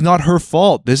it. This is not her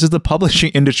fault. This is the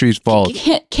publishing industry's fault.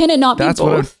 Can it not be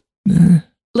both?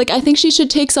 Like, I think she should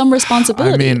take some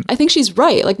responsibility. I mean, I think she's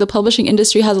right. Like, the publishing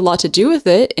industry has a lot to do with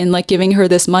it in like giving her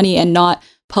this money and not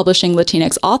publishing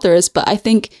Latinx authors. But I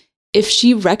think if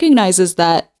she recognizes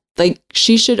that, like,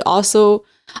 she should also,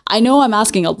 I know I'm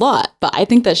asking a lot, but I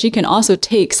think that she can also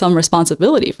take some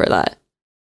responsibility for that.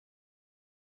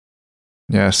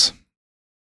 Yes.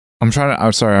 I'm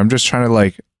just trying to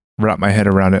like wrap my head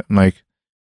around it. And like,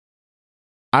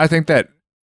 I think that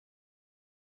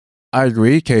I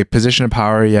agree. Okay, position of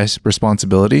power, yes,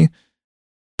 responsibility.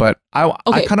 But I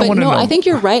kind of want to know. I think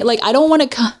you're right. Like, I don't want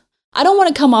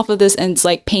to come off of this and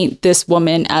like paint this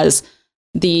woman as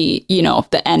the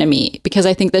enemy, because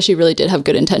I think that she really did have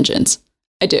good intentions.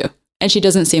 I do. And she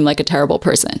doesn't seem like a terrible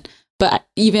person. But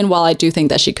even while I do think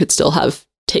that she could still have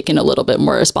taken a little bit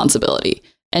more responsibility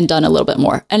and done a little bit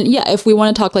more. And yeah, if we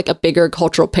want to talk like a bigger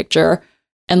cultural picture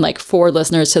and like for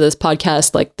listeners to this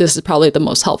podcast, like this is probably the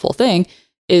most helpful thing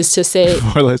is to say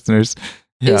for listeners,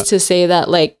 is to say that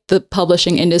like the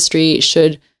publishing industry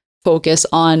should focus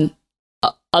on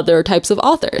other types of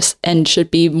authors and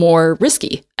should be more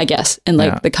risky, I guess, in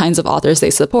like the kinds of authors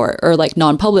they support or like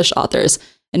non-published authors.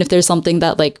 And if there's something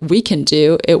that like we can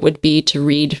do, it would be to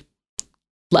read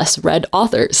less read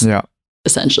authors. Yeah.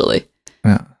 Essentially.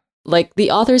 Yeah. Like the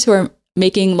authors who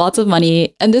making lots of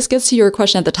money. And this gets to your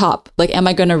question at the top. Like, am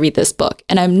I going to read this book?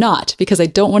 And I'm not, because I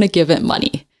don't want to give it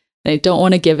money. And I don't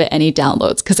want to give it any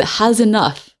downloads because it has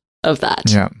enough of that.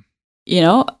 Yeah. You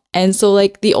know? And so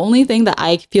like the only thing that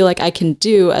I feel like I can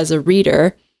do as a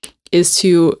reader is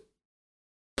to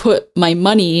put my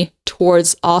money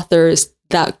towards authors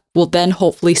that will then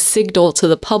hopefully signal to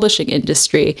the publishing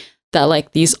industry that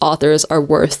like these authors are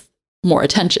worth more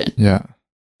attention. Yeah.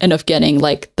 And of getting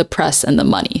like the press and the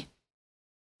money.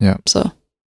 Yeah. So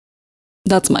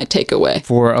that's my takeaway.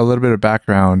 For a little bit of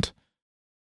background,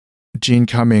 Jean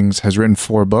Cummings has written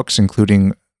 4 books,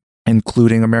 including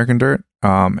American Dirt.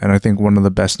 And I think one of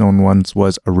the best known ones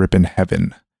was A Rip in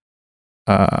Heaven,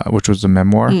 which was a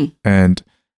memoir. And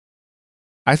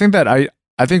I think that I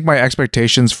think my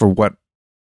expectations for what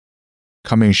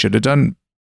Cummings should have done,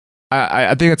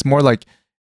 I think it's more like,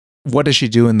 what does she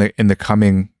do in the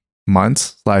coming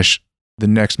months / the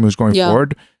next moves going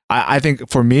forward? I think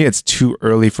for me, it's too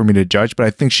early for me to judge, but I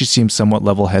think she seems somewhat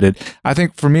level-headed. I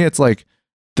think for me, it's like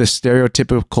the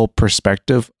stereotypical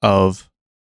perspective of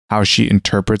how she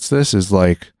interprets this is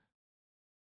a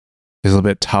little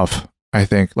bit tough. I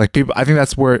think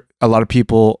that's where a lot of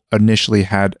people initially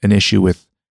had an issue with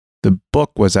the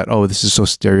book, was that, oh, this is so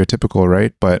stereotypical,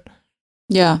 right? But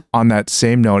yeah, on that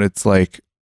same note, it's like,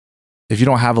 if you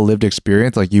don't have a lived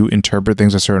experience, like you interpret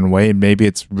things a certain way, maybe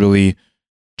it's really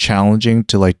challenging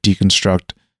to like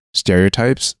deconstruct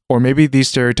stereotypes, or maybe these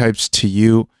stereotypes to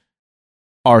you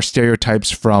are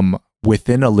stereotypes from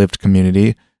within a lived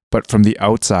community, but from the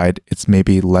outside, it's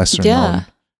maybe lesser known.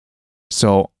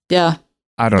 So yeah,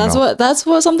 I don't know. That's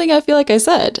what something I feel like I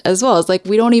said as well. It's like,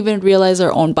 we don't even realize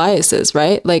our own biases,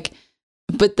 right? Like,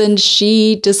 but then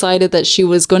she decided that she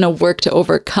was going to work to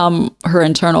overcome her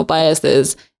internal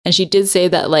biases. And she did say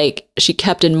that like she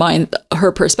kept in mind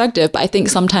her perspective, but I think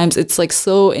sometimes it's like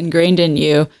so ingrained in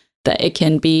you that it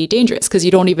can be dangerous because you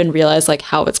don't even realize like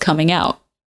how it's coming out,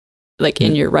 like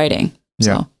in your writing.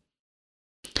 So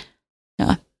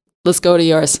yeah, let's go to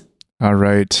yours. All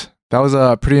right, that was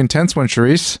a pretty intense one,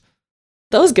 Charisse.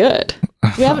 That was good.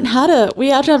 We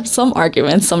have to have some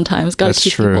arguments sometimes. Got to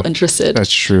keep people interested.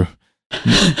 That's true.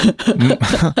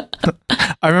 I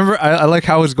remember I like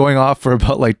how it was going off for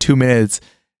about like 2 minutes.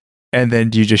 And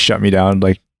then you just shut me down,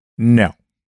 like, no.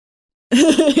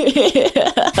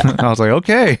 I was like,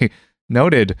 okay,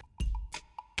 noted.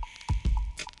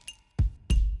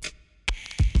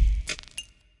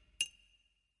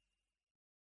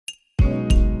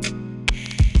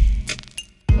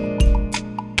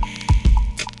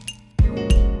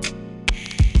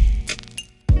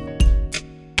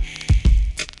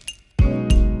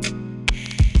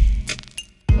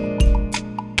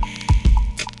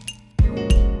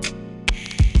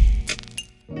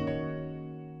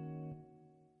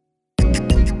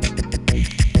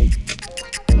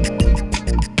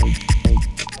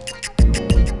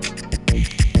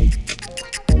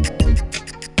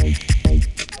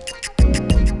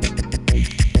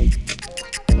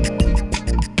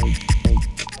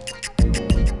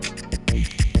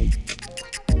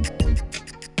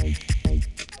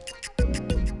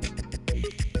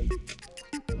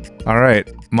 All right,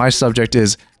 my subject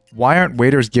is, why aren't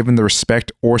waiters given the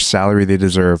respect or salary they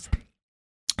deserve?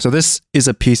 So this is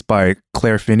a piece by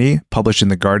Claire Finney, published in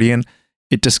The Guardian.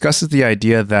 It discusses the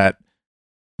idea that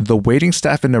the waiting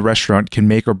staff in a restaurant can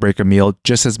make or break a meal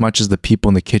just as much as the people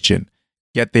in the kitchen,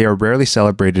 yet they are rarely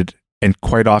celebrated and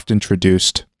quite often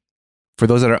traduced. For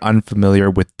those that are unfamiliar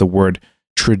with the word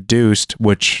traduced,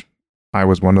 which I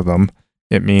was one of them,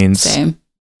 it means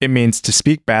to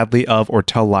speak badly of or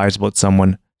tell lies about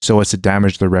someone so as to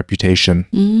damage their reputation.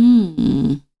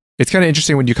 It's kind of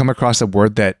interesting when you come across a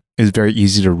word that is very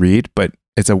easy to read, but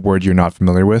it's a word you're not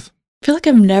familiar with. I feel like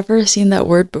I've never seen that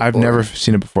word before. I've never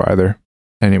seen it before either.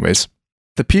 Anyways,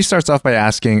 the piece starts off by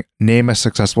asking, name a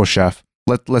successful chef.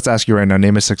 Let's ask you right now,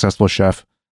 name a successful chef.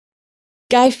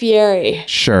 Guy Fieri.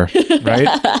 Sure,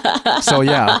 right? So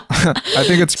yeah, I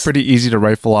think it's pretty easy to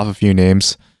rifle off a few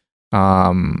names.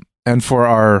 And for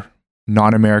our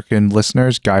non-American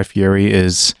listeners, Guy Fieri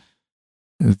is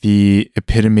the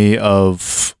epitome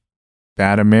of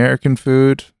bad American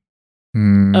food.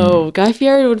 Oh, Guy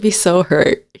Fieri would be so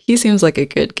hurt. He seems like a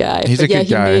good guy. He's a good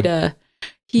guy.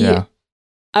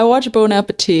 I watch Bon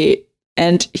Appetit,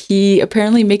 and he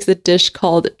apparently makes a dish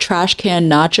called trash can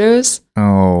nachos.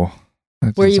 Oh,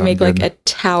 where you make like a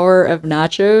tower of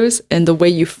nachos, and the way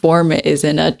you form it is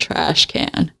in a trash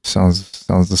can. Sounds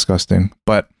disgusting.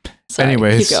 But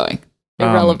anyways, keep going.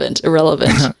 Irrelevant.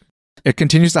 It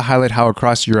continues to highlight how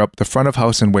across Europe, the front of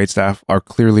house and waitstaff are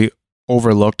clearly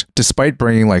overlooked, despite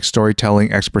bringing like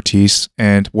storytelling expertise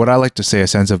and what I like to say a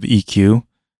sense of EQ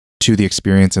to the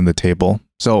experience in the table.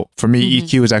 So for me,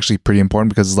 EQ is actually pretty important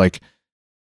because it's like,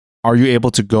 are you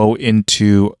able to go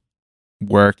into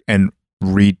work and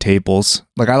read tables?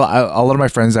 Like a lot of my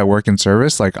friends that work in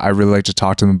service, like I really like to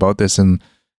talk to them about this and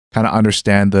kind of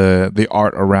understand the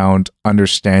art around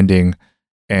understanding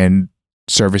and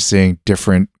servicing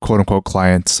different quote unquote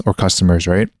clients or customers,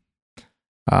 right?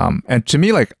 And to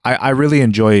me, like I really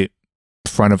enjoy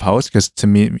front of house because to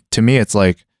me it's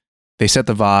like they set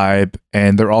the vibe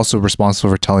and they're also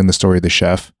responsible for telling the story of the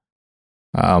chef.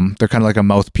 They're kind of like a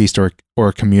mouthpiece or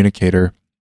a communicator.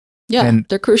 Yeah, and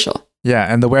they're crucial.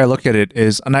 Yeah, and the way I look at it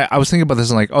is, and I was thinking about this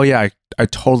and like, oh yeah, I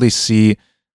totally see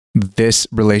this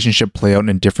relationship play out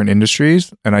in different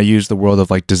industries. And I use the world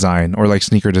of like design or like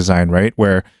sneaker design, right?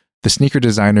 Where the sneaker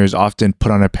designer is often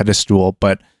put on a pedestal,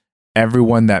 but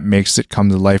everyone that makes it come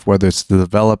to life, whether it's the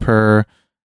developer,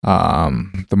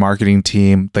 the marketing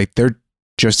team, like they're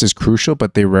just as crucial,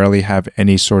 but they rarely have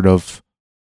any sort of,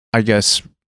 I guess,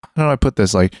 how do I put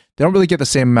this? Like they don't really get the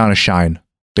same amount of shine,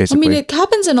 basically. I mean, it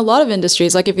happens in a lot of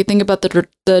industries. Like if you think about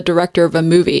the director of a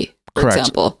movie, for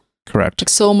example. Correct. Like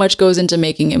so much goes into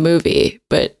making a movie,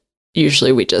 but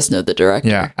usually we just know the director.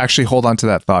 Yeah, actually hold on to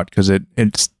that thought because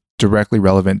it's directly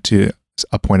relevant to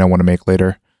a point I want to make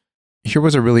later. Here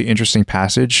was a really interesting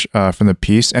passage from the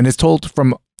piece, and it's told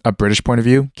from a British point of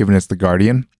view, given it's The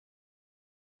Guardian.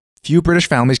 Few British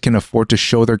families can afford to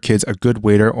show their kids a good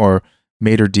waiter or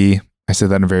maitre d', I said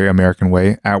that in a very American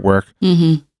way, at work.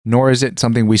 Nor is it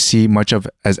something we see much of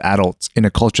as adults in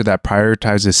a culture that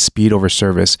prioritizes speed over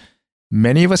service.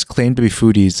 Many of us claim to be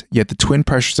foodies, yet the twin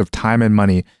pressures of time and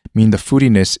money mean the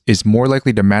foodiness is more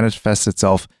likely to manifest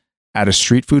itself at a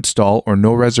street food stall or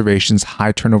no reservations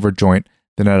high turnover joint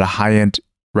than at a high-end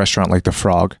restaurant like the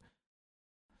Frog.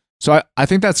 So I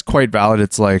think that's quite valid.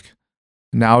 It's like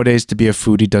nowadays to be a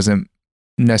foodie doesn't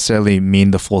necessarily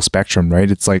mean the full spectrum, right?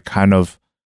 It's like kind of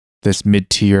this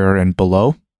mid-tier and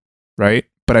below, right?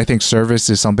 But I think service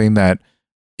is something that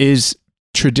is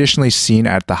traditionally seen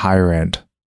at the higher end.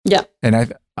 Yeah.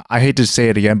 And I hate to say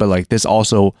it again, but like this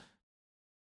also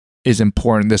is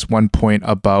important. This one point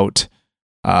about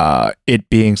it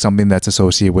being something that's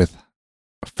associated with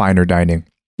finer dining.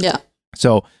 Yeah.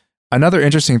 So another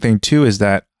interesting thing too is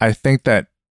that I think that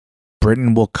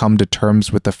Britain will come to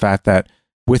terms with the fact that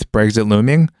with Brexit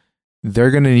looming,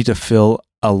 they're going to need to fill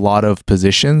a lot of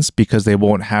positions because they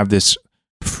won't have this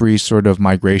free sort of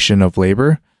migration of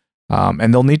labor.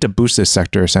 And they'll need to boost this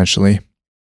sector essentially.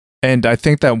 And I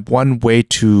think that one way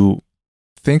to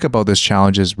think about this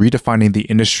challenge is redefining the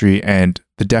industry and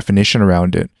the definition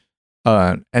around it.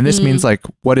 And this means like,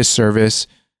 what is service?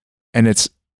 And it's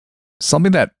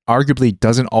something that arguably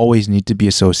doesn't always need to be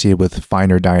associated with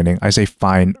finer dining. I say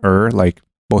finer, like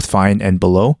both fine and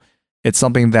below. It's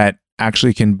something that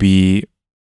actually can be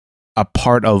a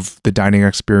part of the dining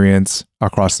experience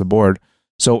across the board.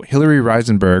 So Hilary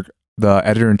Reisenberg, the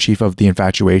editor-in-chief of The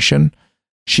Infatuation,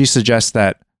 she suggests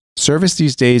that service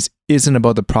these days isn't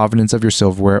about the provenance of your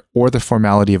silverware or the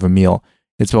formality of a meal.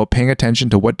 It's about paying attention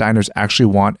to what diners actually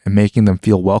want and making them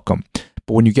feel welcome.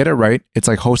 But when you get it right, it's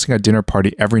like hosting a dinner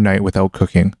party every night without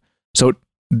cooking. So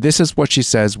this is what she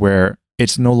says, where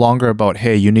it's no longer about,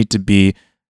 hey, you need to be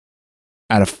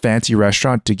at a fancy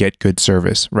restaurant to get good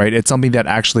service, right? It's something that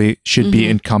actually should be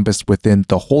encompassed within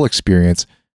the whole experience,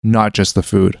 not just the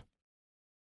food.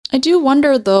 I do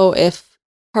wonder, though, if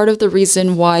part of the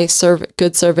reason why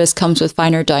good service comes with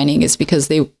finer dining is because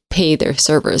they pay their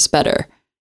servers better.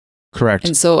 Correct.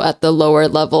 And so at the lower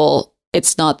level,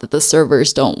 it's not that the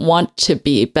servers don't want to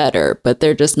be better, but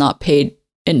they're just not paid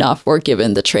enough or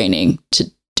given the training to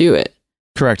do it.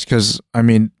 Correct. Because, I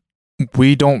mean,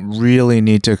 we don't really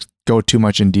need to go too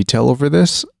much in detail over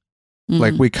this.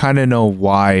 Like, we kind of know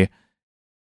why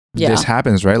this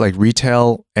happens, right? Like,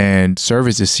 retail and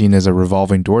service is seen as a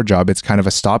revolving door job. It's kind of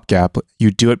a stopgap.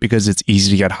 You do it because it's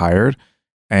easy to get hired,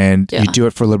 and you do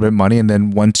it for a little bit of money. And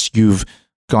then once you've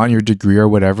gotten your degree or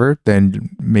whatever, then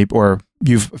maybe, or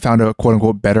you've found a quote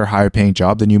unquote better, higher paying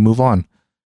job, then you move on.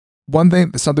 One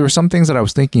thing, so there were some things that I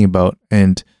was thinking about,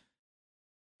 and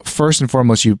first and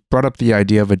foremost, you brought up the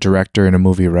idea of a director in a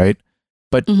movie, right?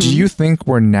 But do you think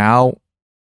we're now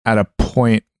at a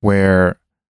point where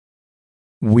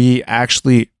we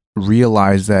actually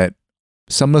realize that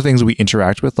some of the things we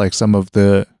interact with, like some of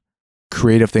the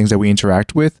creative things that we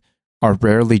interact with, are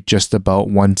rarely just about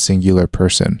one singular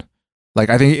person? Like,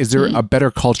 I think, is there a better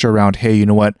culture around, hey, you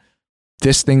know what?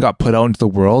 This thing got put out into the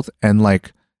world, and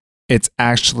like, it's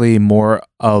actually more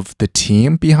of the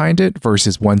team behind it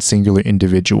versus one singular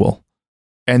individual.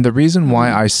 And the reason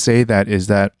why I say that is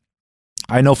that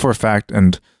I know for a fact,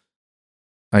 and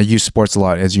I use sports a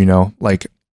lot, as you know, like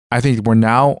I think we're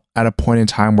now at a point in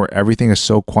time where everything is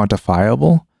so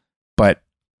quantifiable, but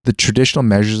the traditional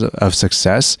measures of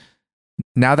success,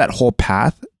 now that whole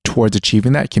path towards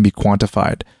achieving that can be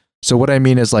quantified. So what I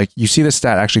mean is like, you see the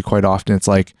stat actually quite often. It's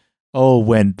like, oh,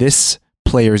 when this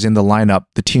player is in the lineup,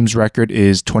 the team's record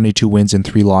is 22 wins and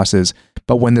 3 losses.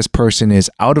 But when this person is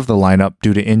out of the lineup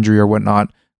due to injury or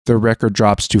whatnot, their record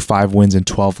drops to 5 wins and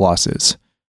 12 losses.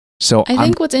 So I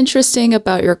think what's interesting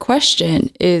about your question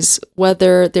is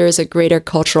whether there's a greater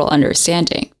cultural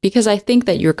understanding, because I think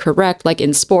that you're correct. Like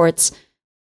in sports,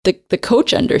 the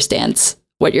coach understands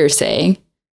what you're saying.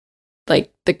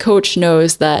 Like the coach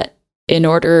knows that in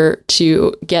order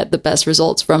to get the best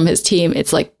results from his team,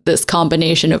 it's like this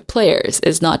combination of players.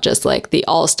 It's not just like the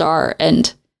all-star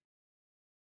and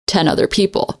 10 other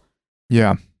people.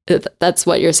 Yeah. That's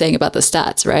what you're saying about the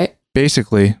stats, right?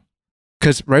 Basically.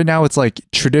 Because right now it's like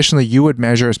traditionally you would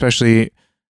measure, especially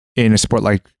in a sport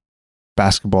like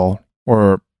basketball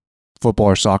or football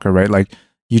or soccer, right? Like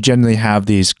you generally have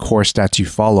these core stats you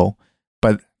follow,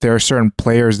 but there are certain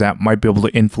players that might be able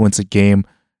to influence a game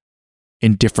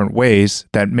in different ways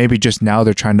that maybe just now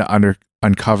they're trying to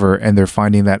uncover, and they're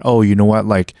finding that, oh, you know what?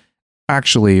 Like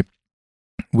actually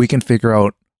we can figure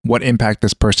out what impact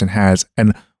this person has.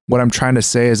 And what I'm trying to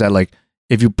say is that like,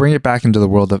 if you bring it back into the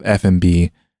world of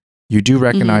F&B, you do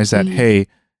recognize that, hey,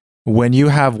 when you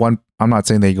have one, I'm not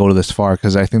saying they go to this far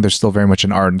because I think there's still very much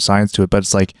an art and science to it, but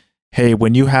it's like, hey,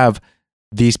 when you have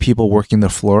these people working the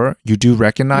floor, you do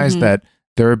recognize that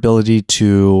their ability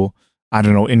to, I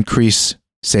don't know, increase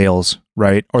sales,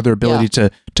 right? Or their ability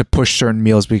to push certain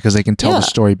meals because they can tell the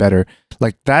story better.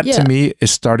 Like that to me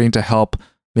is starting to help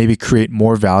maybe create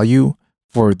more value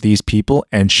for these people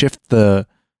and shift the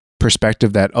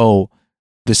perspective that, oh,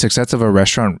 the success of a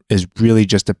restaurant is really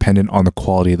just dependent on the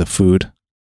quality of the food.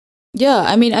 Yeah,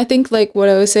 I mean, I think like what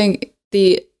I was saying,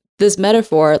 this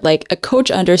metaphor, like a coach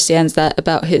understands that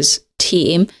about his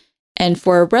team, and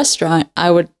for a restaurant, I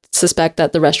would suspect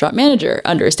that the restaurant manager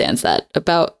understands that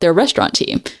about their restaurant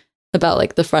team, about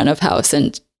like the front of house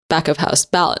and back of house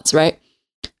balance, right?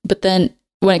 But then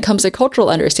when it comes to cultural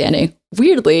understanding,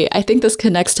 weirdly, I think this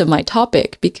connects to my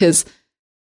topic, because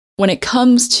when it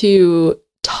comes to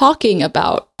talking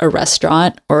about a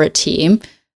restaurant or a team,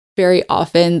 very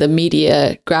often the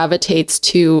media gravitates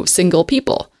to single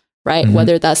people, right?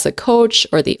 Whether that's the coach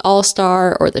or the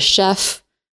all-star or the chef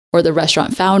or the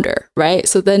restaurant founder, right?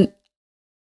 So then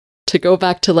to go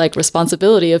back to like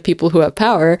responsibility of people who have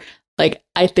power, like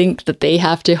I think that they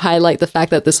have to highlight the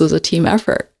fact that this was a team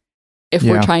effort. If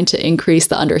we're trying to increase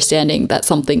the understanding that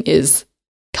something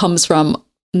comes from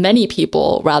many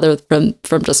people rather from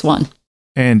just one.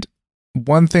 And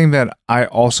one thing that I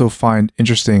also find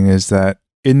interesting is that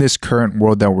in this current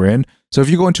world that we're in, so if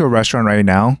you go into a restaurant right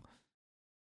now,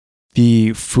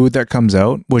 the food that comes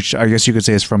out, which I guess you could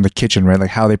say is from the kitchen, right? Like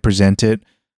how they present it,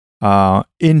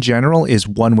 in general is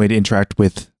one way to interact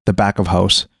with the back of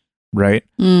house, right?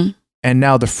 And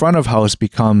now the front of house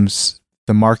becomes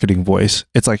the marketing voice.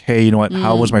 It's like, hey, you know what?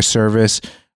 How was my service?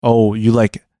 Oh, you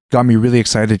like got me really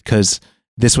excited because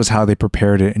this was how they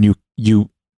prepared it, and you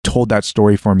told that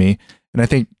story for me. And I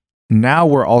think now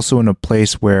we're also in a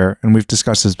place where, and we've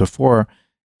discussed this before,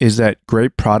 is that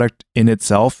great product in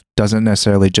itself doesn't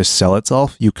necessarily just sell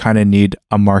itself. You kind of need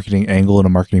a marketing angle and a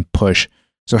marketing push.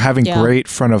 So having great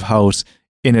front of house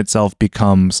in itself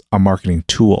becomes a marketing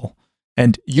tool.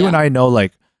 And you and I know,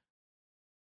 like,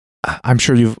 I'm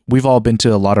sure we've all been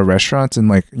to a lot of restaurants, and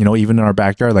like, you know, even in our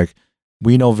backyard, like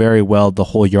we know very well the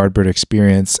whole Yardbird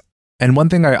experience. And one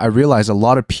thing I realize, a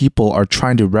lot of people are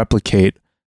trying to replicate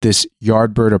this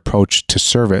Yardbird approach to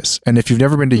service. And if you've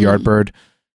never been to Yardbird,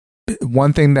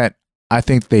 one thing that I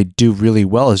think they do really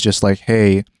well is just like,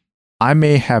 hey, I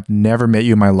may have never met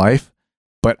you in my life,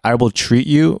 but I will treat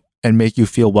you and make you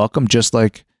feel welcome, just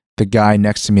like the guy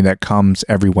next to me that comes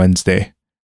every Wednesday,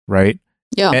 right?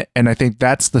 Yeah. And I think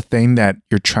that's the thing that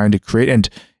you're trying to create. And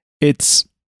it's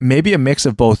maybe a mix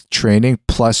of both training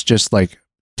plus just like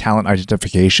talent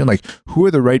identification. Like, who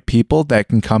are the right people that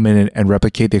can come in and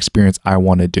replicate the experience I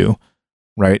want to do,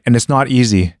 right? And it's not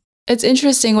easy. It's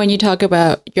interesting when you talk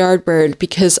about Yardbird,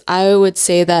 because I would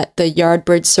say that the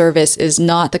Yardbird service is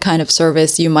not the kind of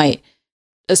service you might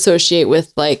associate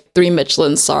with like 3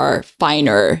 Michelin star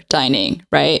finer dining,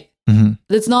 right?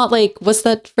 It's not like, what's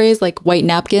that phrase? Like white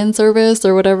napkin service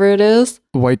or whatever it is?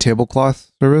 White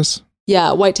tablecloth service?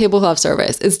 Yeah, white tablecloth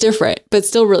service. It's different, but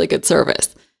still really good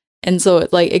service. And so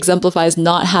it like exemplifies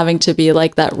not having to be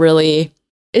like that really,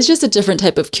 it's just a different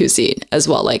type of cuisine as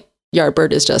well. Like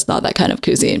Yardbird is just not that kind of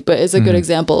cuisine, but it's a good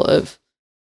example of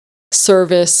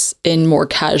service in more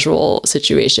casual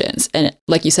situations. And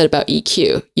like you said about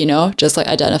EQ, just like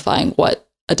identifying what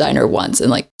a diner wants and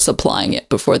like supplying it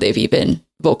before they've even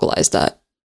vocalized that.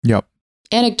 Yep.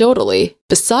 Anecdotally,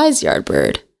 besides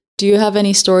Yardbird, do you have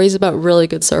any stories about really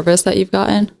good service that you've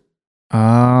gotten?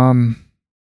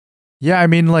 Yeah, I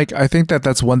mean, like, I think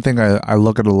that's one thing I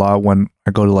look at a lot when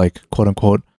I go to like quote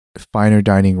unquote finer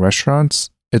dining restaurants.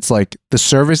 It's like the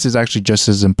service is actually just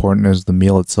as important as the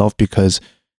meal itself, because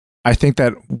I think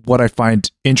that what I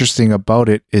find interesting about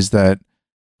it is that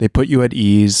they put you at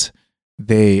ease,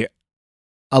 they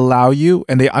allow you,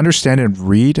 and they understand and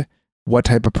read what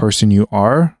type of person you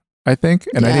are, I think.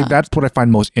 And I think that's what I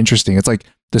find most interesting. It's like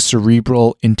the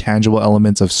cerebral, intangible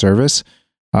elements of service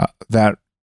that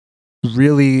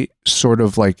really sort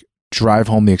of like drive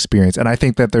home the experience. And I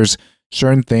think that there's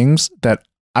certain things that,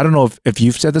 I don't know if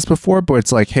you've said this before, but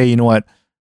it's like, hey, you know what?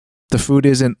 The food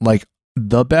isn't like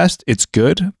the best. It's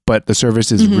good, but the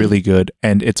service is really good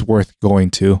and it's worth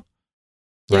going to.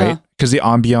 Right? Because the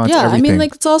ambiance, everything. I mean,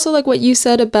 like, it's also like what you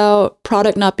said about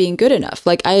product not being good enough.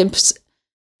 Like,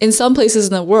 in some places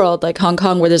in the world, like Hong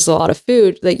Kong, where there's a lot of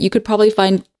food, like you could probably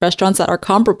find restaurants that are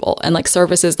comparable and like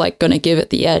service is like going to give it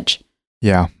the edge.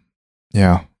 Yeah.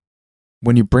 Yeah.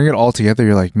 When you bring it all together,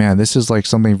 you're like, man, this is like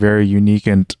something very unique.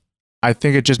 And I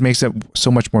think it just makes it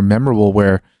so much more memorable,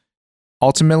 where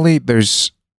ultimately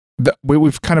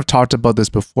we've kind of talked about this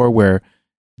before, where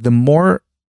the more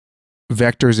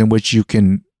vectors in which you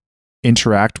can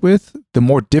interact with, the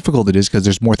more difficult it is, because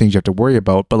there's more things you have to worry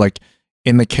about. But like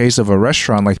in the case of a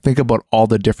restaurant, like think about all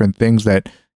the different things that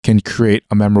can create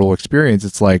a memorable experience.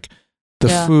 It's like the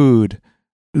food,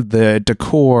 the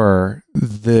decor,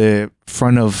 the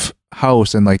front of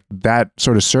house, and like that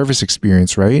sort of service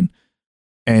experience, right?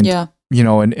 And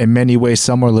in many ways,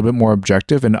 some are a little bit more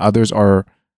objective and others are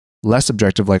less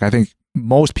objective. Like I think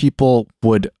most people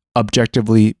would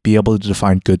objectively be able to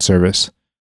define good service,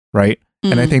 right?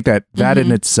 And I think that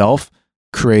in itself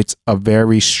creates a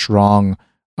very strong,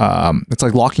 it's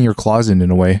like locking your closet in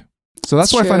a way. So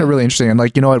that's why I find it really interesting. And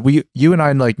like, you know what, you and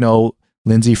I like know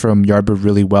Lindsay from Yardbird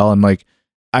really well. And like,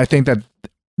 I think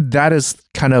that is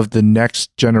kind of the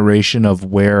next generation of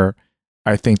where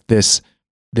I think this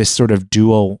sort of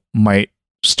duo might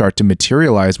start to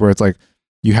materialize, where it's like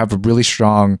you have a really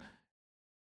strong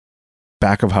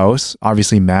back of house,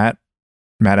 obviously Matt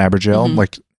Abergel,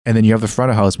 like, and then you have the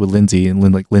front of house with Lindsay and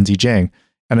Lindsay Jang.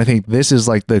 And I think this is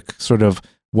like the sort of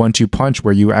 1-2 punch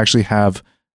where you actually have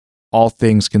all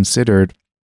things considered,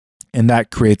 and that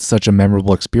creates such a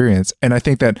memorable experience. And I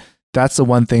think that that's the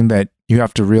one thing that you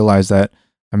have to realize, that,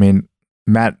 I mean,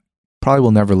 Matt probably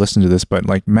will never listen to this, but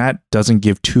like Matt doesn't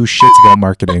give two shits about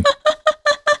marketing.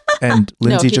 And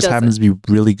Lindsay just happens to be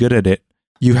really good at it.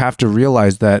 You have to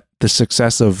realize that the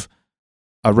success of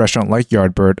a restaurant like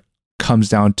Yardbird comes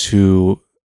down to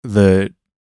the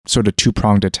sort of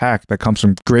two-pronged attack that comes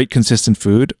from great consistent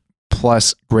food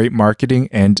plus great marketing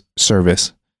and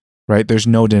service, right? There's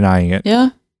no denying it. Yeah.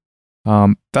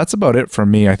 That's about it for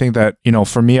me. I think that,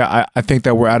 for me, I think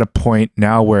that we're at a point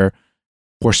now where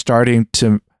we're starting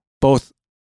to both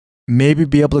maybe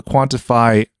be able to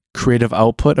quantify creative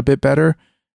output a bit better,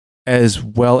 as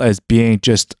well as being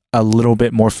just a little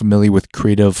bit more familiar with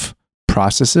creative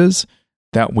processes,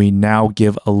 that we now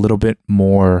give a little bit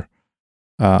more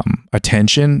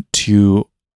attention to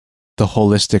the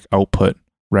holistic output,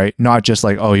 right? Not just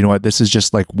like, oh, you know what, this is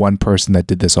just like one person that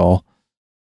did this all.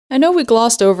 I know we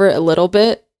glossed over it a little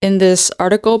bit in this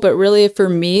article, but really for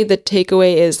me, the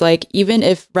takeaway is like, even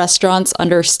if restaurants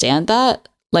understand that,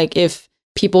 like if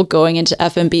people going into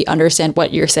F&B understand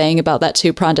what you're saying about that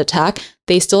two-pronged attack,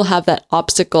 they still have that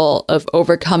obstacle of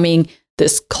overcoming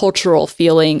this cultural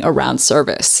feeling around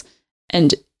service.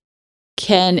 And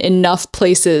can enough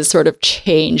places sort of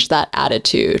change that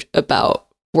attitude about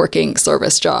working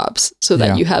service jobs so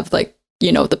that you have like,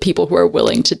 the people who are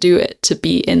willing to do it to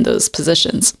be in those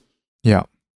positions. Yeah.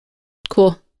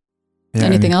 Cool. Yeah,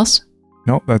 Anything else?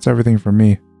 Nope, that's everything for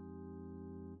me.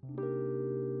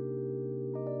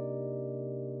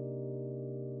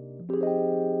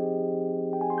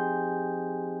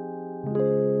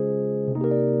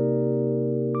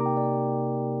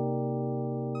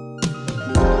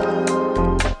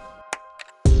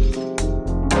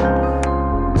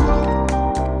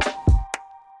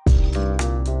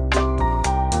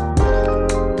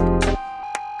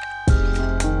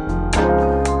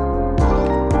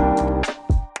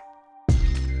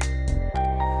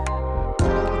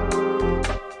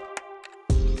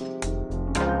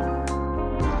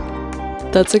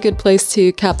 that's a good place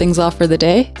to cap things off for the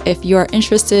day. If you are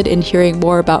interested in hearing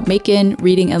more about Macon,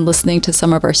 reading and listening to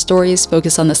some of our stories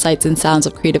focused on the sights and sounds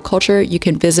of creative culture, you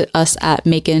can visit us at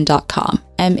Macon.com,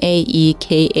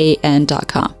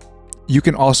 Maekan.com. You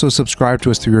can also subscribe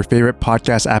to us through your favorite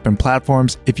podcast app and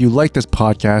platforms. If you like this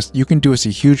podcast, you can do us a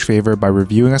huge favor by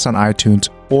reviewing us on iTunes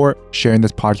or sharing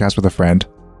this podcast with a friend.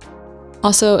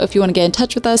 Also, if you want to get in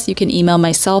touch with us, you can email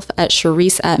myself at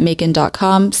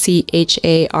Charis@Macon.com,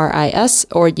 Charis,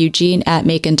 or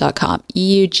Eugene@Macon.com,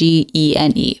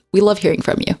 Eugene. We love hearing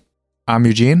from you. I'm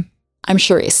Eugene. I'm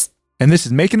Charis. And this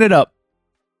is Making It Up.